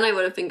 maybe then I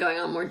would have been going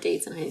on more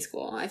dates in high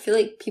school. I feel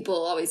like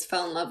people always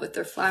fell in love with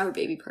their flower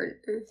baby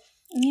partner.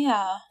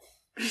 Yeah.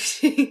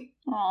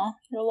 Aw,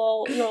 your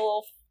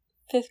little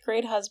 5th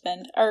grade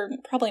husband. Or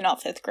probably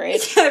not 5th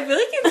grade. Yeah, I feel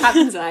like it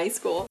happens in high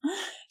school.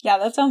 Yeah,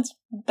 that sounds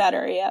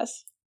better,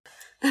 yes.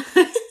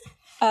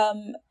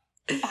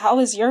 How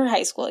was your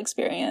high school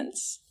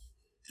experience?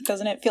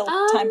 Doesn't it feel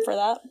time for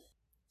that?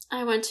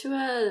 I went to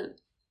a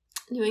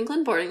New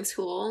England boarding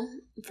school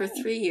for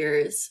 3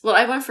 years. Well,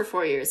 I went for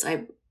 4 years.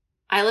 I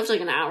lived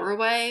like an hour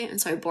away,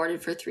 and so I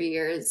boarded for 3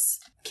 years,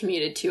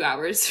 commuted 2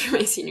 hours for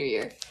my senior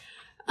year.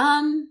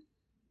 I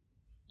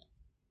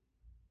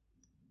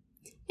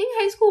think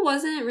high school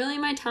wasn't really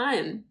my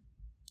time.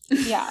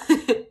 Yeah.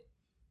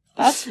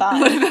 That's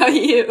fine. What about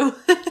you?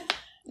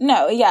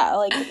 No, yeah,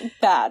 like,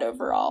 bad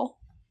overall.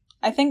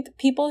 I think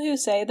people who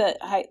say that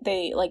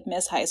they, like,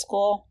 miss high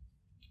school,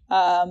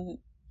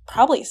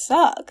 probably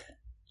suck.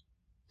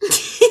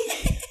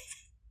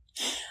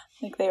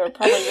 Like, they were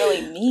probably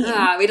really mean.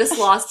 We just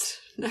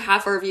lost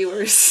half our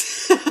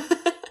viewers.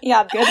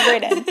 Yeah, good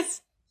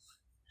riddance.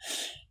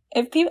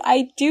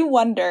 I do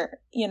wonder,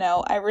 you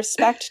know, I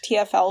respect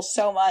TFL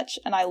so much,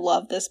 and I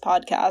love this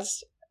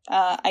podcast.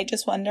 I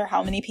just wonder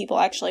how many people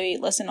actually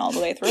listen all the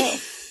way through.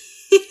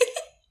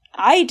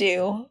 I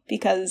do,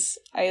 because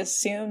I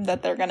assume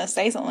that they're going to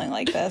say something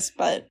like this,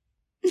 but,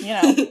 you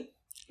know,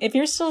 if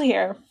you're still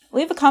here,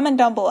 leave a comment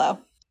down below.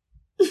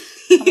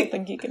 I don't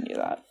think you can do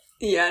that.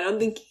 Yeah, I don't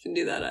think you can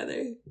do that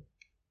either.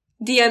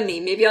 DM me.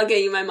 Maybe I'll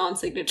get you my mom's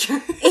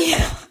signature.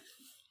 Yeah.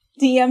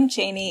 DM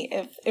Cheney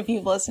if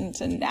you've listened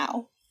to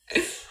now.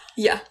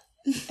 Yeah.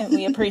 And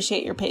we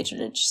appreciate your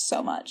patronage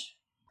so much.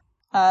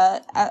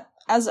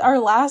 As our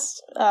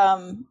last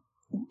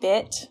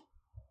bit,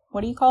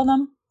 what do you call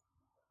them?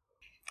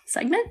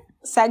 Segment?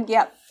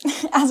 Yep.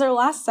 As our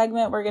last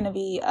segment, we're going to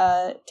be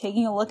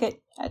taking a look at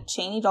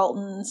Cheney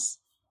Dalton's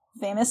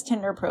famous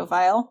Tinder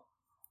profile.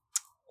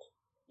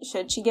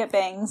 Should she get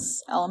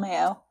bangs?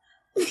 LMAO.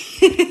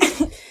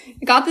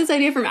 Got this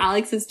idea from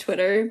Alex's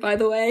Twitter, by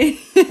the way.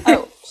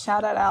 Oh,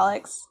 shout out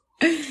Alex.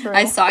 True.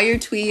 I saw your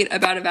tweet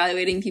about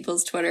evaluating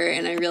people's Twitter,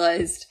 and I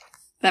realized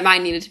that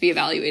mine needed to be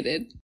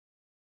evaluated.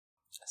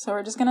 So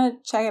we're just going to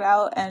check it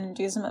out and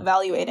do some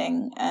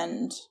evaluating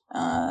and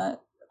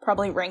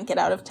probably rank it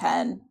out of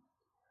 10.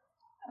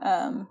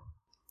 I'm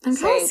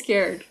kind of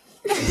scared.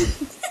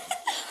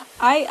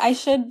 I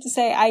should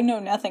say I know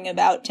nothing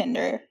about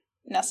Tinder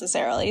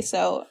necessarily,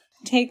 so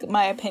take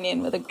my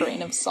opinion with a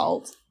grain of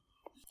salt.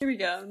 Here we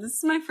go. This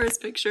is my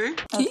first picture.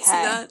 Can you see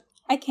that?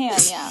 I can,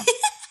 yeah.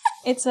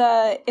 It's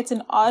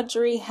an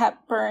Audrey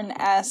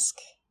Hepburn-esque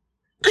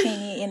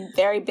Cheney in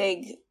very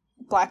big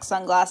black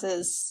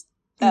sunglasses,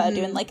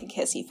 doing like a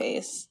kissy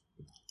face.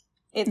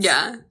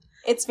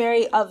 It's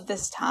very of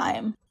this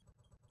time.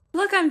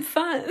 Look, I'm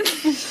fun.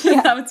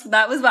 Yeah.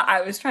 That was what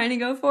I was trying to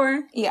go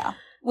for. Yeah.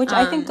 which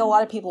I think a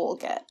lot of people will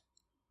get.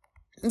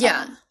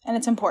 Yeah. And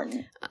it's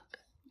important.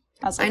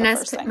 That's like the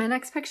first thing. My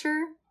next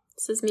picture,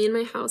 this is me and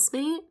my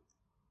housemate.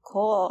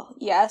 Cool.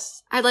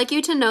 Yes. I'd like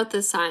you to note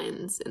the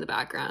signs in the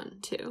background,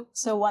 too.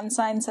 So one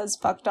sign says,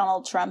 fuck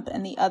Donald Trump,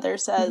 and the other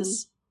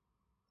says,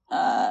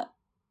 it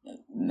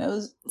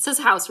says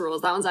house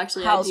rules. That one's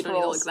actually, house you don't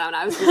rules. need to look that one.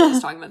 I was really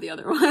just talking about the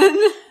other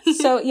one.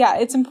 So, yeah,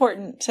 it's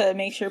important to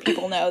make sure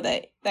people know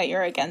that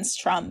you're against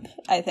Trump,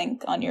 I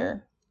think, on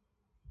your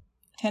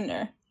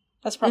Tinder.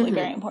 That's probably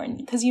very important,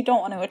 because you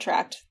don't want to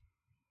attract,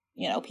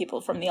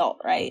 people from the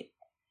alt-right,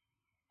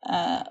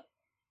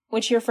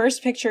 which your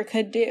first picture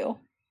could do.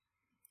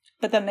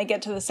 But then they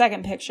get to the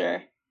second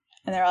picture,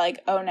 and they're like,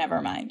 oh,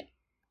 never mind.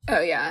 Oh,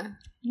 yeah.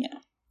 Yeah.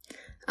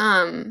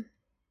 I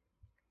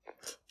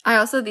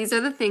also, these are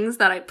the things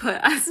that I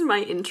put as my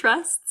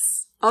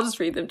interests. I'll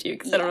just read them to you,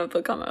 because I don't know if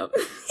they'll come up.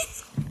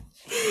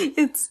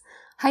 It's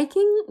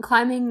hiking,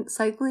 climbing,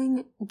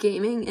 cycling,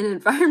 gaming,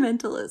 and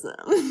environmentalism.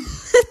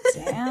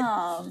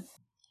 Damn.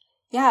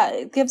 Yeah,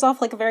 it gives off,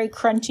 like, a very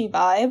crunchy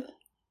vibe.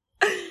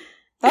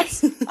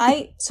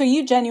 So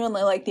you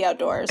genuinely like the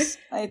outdoors.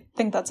 I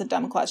think that's a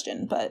dumb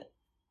question, but...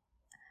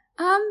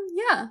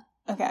 Yeah.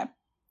 Okay.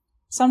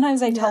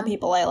 Sometimes I tell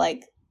people I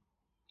like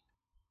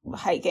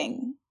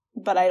hiking,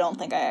 but I don't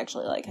think I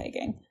actually like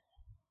hiking.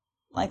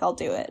 Like, I'll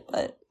do it,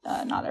 but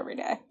not every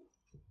day.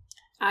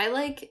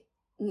 I,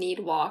 need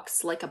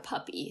walks like a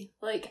puppy.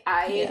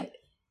 I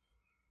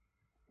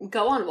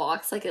go on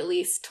walks, at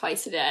least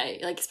twice a day.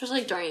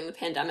 Especially during the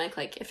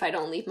pandemic, if I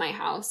don't leave my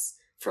house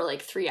for,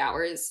 3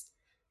 hours,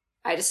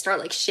 I just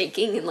start,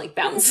 shaking and,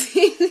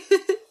 bouncing.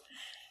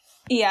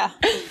 Yeah.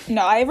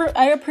 No,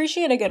 I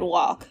appreciate a good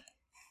walk.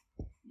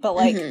 But,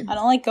 I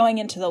don't like going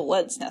into the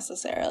woods,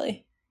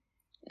 necessarily.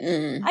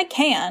 I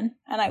can,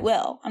 and I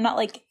will. I'm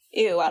not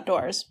ew,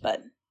 outdoors,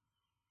 but...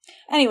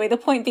 Anyway, the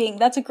point being,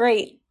 those are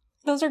great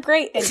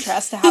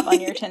interests to have on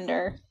your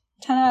Tinder.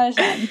 10 out of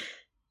 10.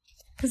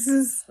 This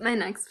is my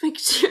next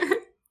picture.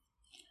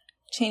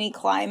 Cheney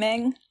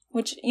climbing,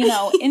 which,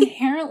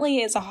 inherently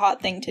is a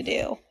hot thing to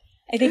do.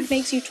 I think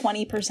makes you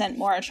 20%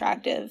 more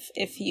attractive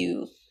if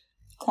you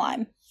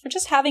climb. For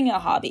just having a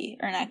hobby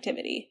or an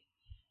activity.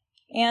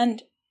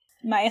 And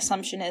my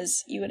assumption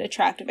is you would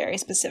attract a very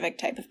specific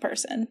type of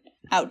person.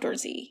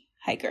 Outdoorsy,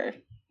 hiker,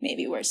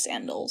 maybe wears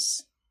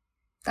sandals.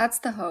 That's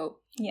the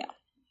hope. Yeah.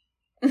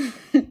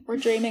 We're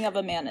dreaming of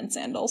a man in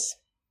sandals.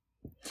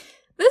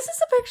 This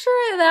is a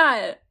picture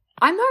that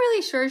I'm not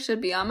really sure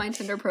should be on my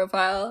Tinder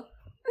profile.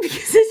 Because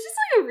it's just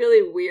a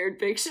really weird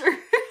picture.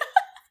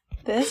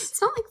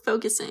 It's not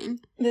focusing.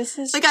 This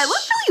is... I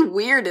look really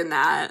weird in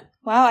that.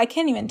 Wow, I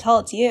can't even tell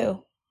it's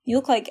you. You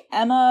look like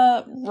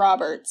Emma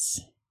Roberts.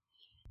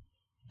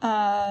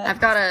 I've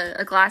got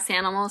a Glass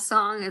Animal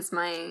song as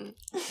my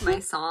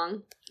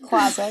song.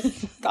 Classic.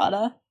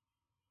 Gotta.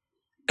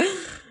 I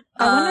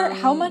wonder,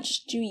 how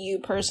much do you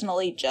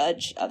personally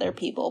judge other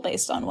people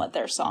based on what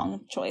their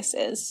song choice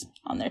is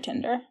on their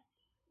Tinder?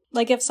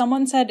 If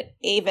someone said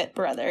Avett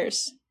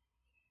Brothers,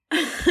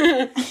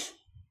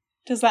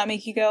 does that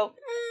make you go,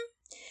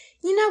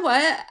 You know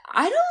what?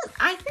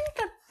 I think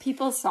that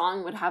people's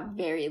song would have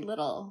very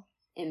little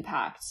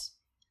impact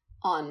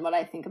on what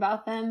I think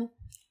about them.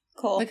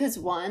 Cool. Because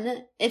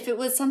one, if it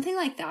was something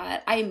like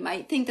that, I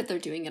might think that they're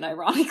doing it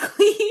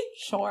ironically.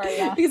 Sure,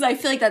 yeah. Because I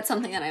feel like that's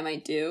something that I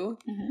might do.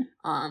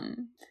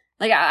 Mm-hmm.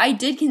 I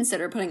did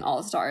consider putting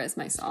All Star as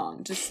my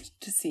song, just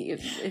to see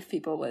if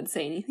people would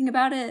say anything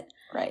about it.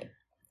 Right.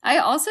 I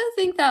also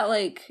think that,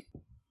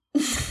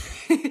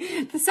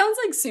 this sounds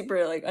super,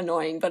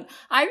 annoying, but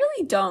I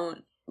really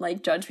don't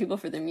judge people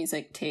for their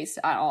music taste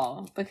at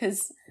all,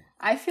 because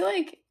I feel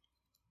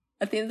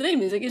at the end of the day,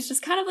 music is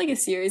just kind of a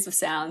series of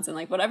sounds,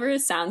 and whatever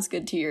sounds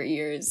good to your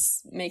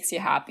ears makes you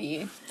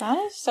happy. That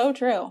is so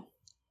true.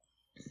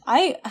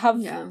 I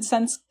have,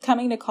 since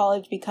coming to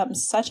college, become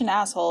such an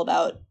asshole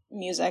about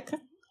music.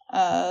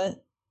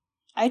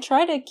 I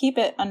try to keep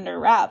it under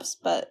wraps,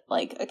 but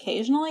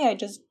occasionally I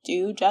just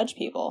do judge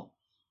people,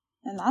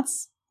 and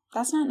that's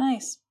not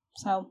nice.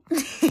 So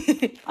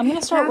I'm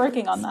gonna start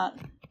working on that.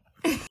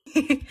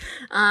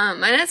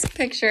 My next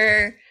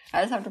picture,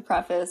 I just have to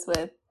preface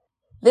with,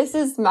 this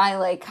is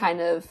my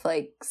kind of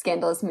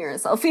scandalous mirror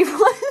selfie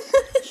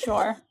one.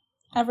 Sure.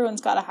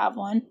 Everyone's gotta have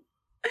one.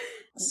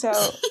 So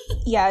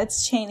yeah,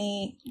 it's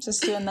Cheney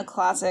just doing the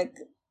classic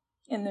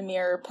in the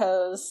mirror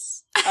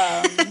pose.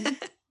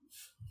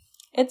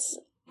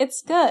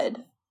 It's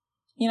good.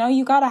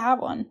 You gotta have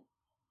one.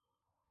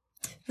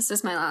 This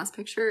is my last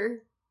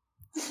picture.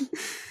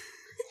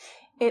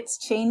 It's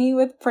Cheney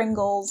with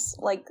Pringles,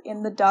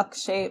 in the duck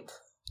shape.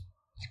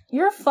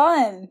 You're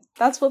fun.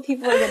 That's what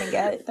people are gonna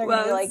get. They're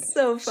gonna be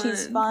so fun.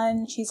 She's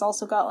fun. She's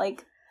also got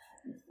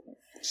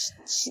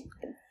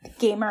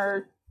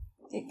gamer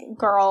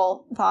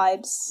girl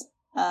vibes.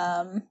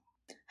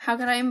 How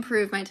could I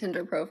improve my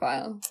Tinder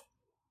profile?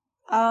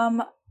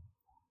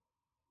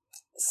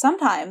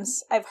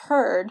 Sometimes I've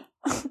heard,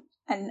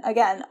 and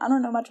again, I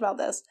don't know much about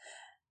this.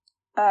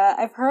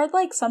 I've heard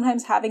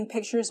sometimes having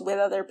pictures with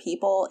other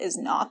people is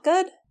not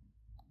good,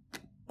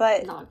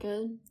 But Not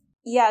good.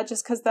 yeah,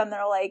 just because then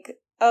they're like,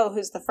 oh,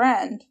 who's the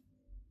friend?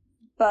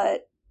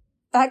 But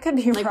that could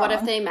be Like, wrong. what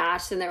if they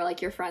matched and they were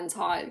like, your friend's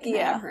hot, can I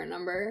have her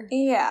number?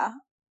 Yeah.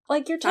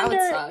 Like, your That would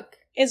Tinder suck.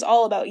 is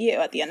all about you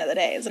at the end of the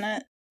day, isn't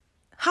it?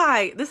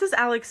 Hi, this is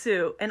Alex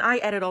Sue, and I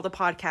edit all the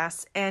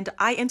podcasts, and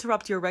I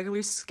interrupt your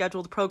regularly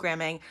scheduled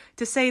programming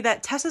to say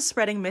that Tessa's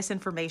spreading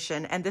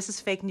misinformation, and this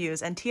is fake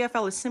news, and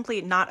TFL is simply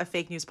not a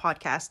fake news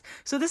podcast.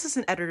 So this is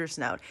an editor's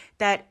note,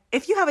 that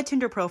if you have a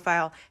Tinder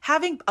profile,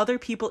 having other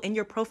people in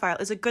your profile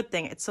is a good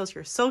thing. It shows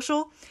you're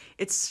social,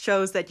 it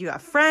shows that you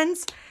have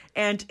friends,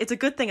 and it's a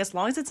good thing as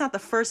long as it's not the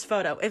first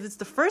photo. If it's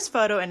the first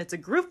photo and it's a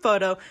group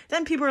photo,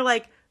 then people are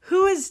like,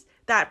 who is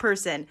that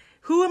person?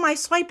 Who am I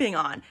swiping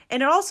on?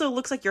 And it also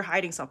looks like you're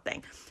hiding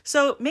something.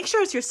 So make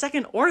sure it's your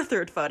second or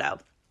third photo.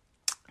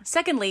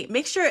 Secondly,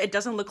 make sure it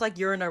doesn't look like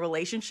you're in a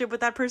relationship with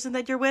that person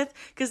that you're with,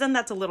 because then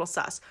that's a little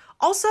sus.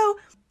 Also,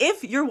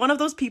 if you're one of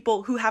those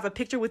people who have a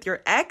picture with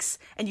your ex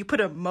and you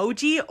put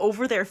emoji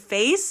over their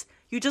face,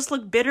 you just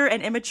look bitter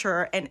and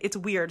immature, and it's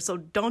weird, so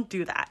don't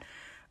do that.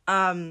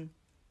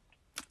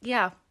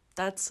 Yeah,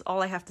 that's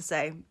all I have to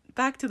say.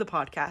 Back to the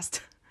podcast.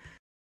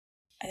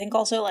 I think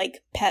also,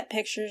 like, pet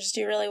pictures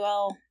do really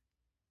well.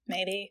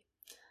 Maybe.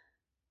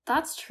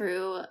 That's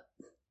true.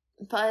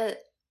 But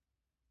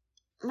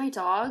my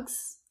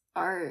dogs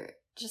are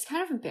just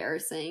kind of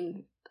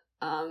embarrassing.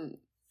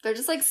 They're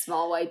just like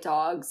small white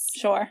dogs.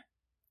 Sure.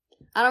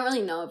 I don't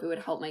really know if it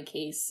would help my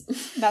case.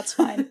 That's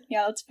fine.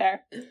 Yeah, that's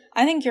fair.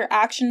 I think your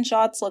action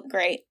shots look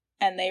great,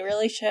 and they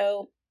really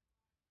show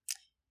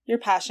your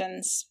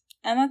passions,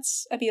 and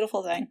that's a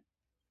beautiful thing.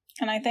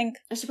 And I think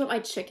I should put my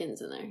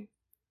chickens in there.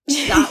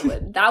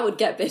 That would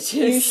get bitches.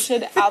 You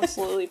should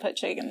absolutely put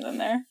chickens in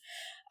there.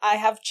 I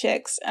have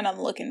chicks, and I'm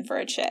looking for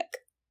a chick.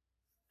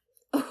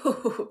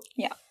 Oh.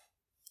 Yeah.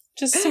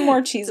 Just some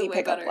more cheesy It's a way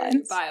pickup better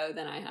lines. bio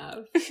than I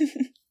have.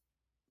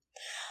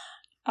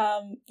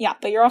 Yeah,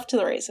 but you're off to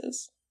the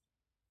races.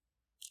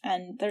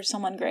 And there's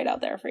someone great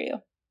out there for you.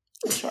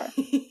 I'm sure.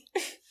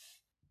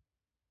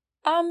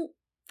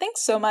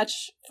 Thanks so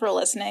much for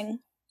listening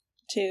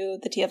to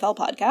the TFL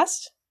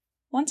podcast.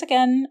 Once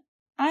again,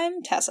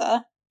 I'm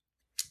Tessa.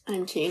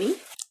 I'm Janie.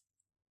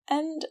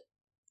 And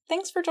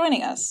thanks for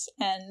joining us.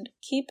 And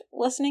keep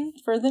listening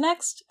for the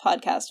next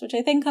podcast, which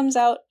I think comes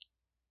out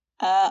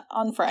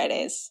on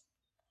Fridays.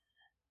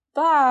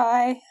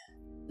 Bye!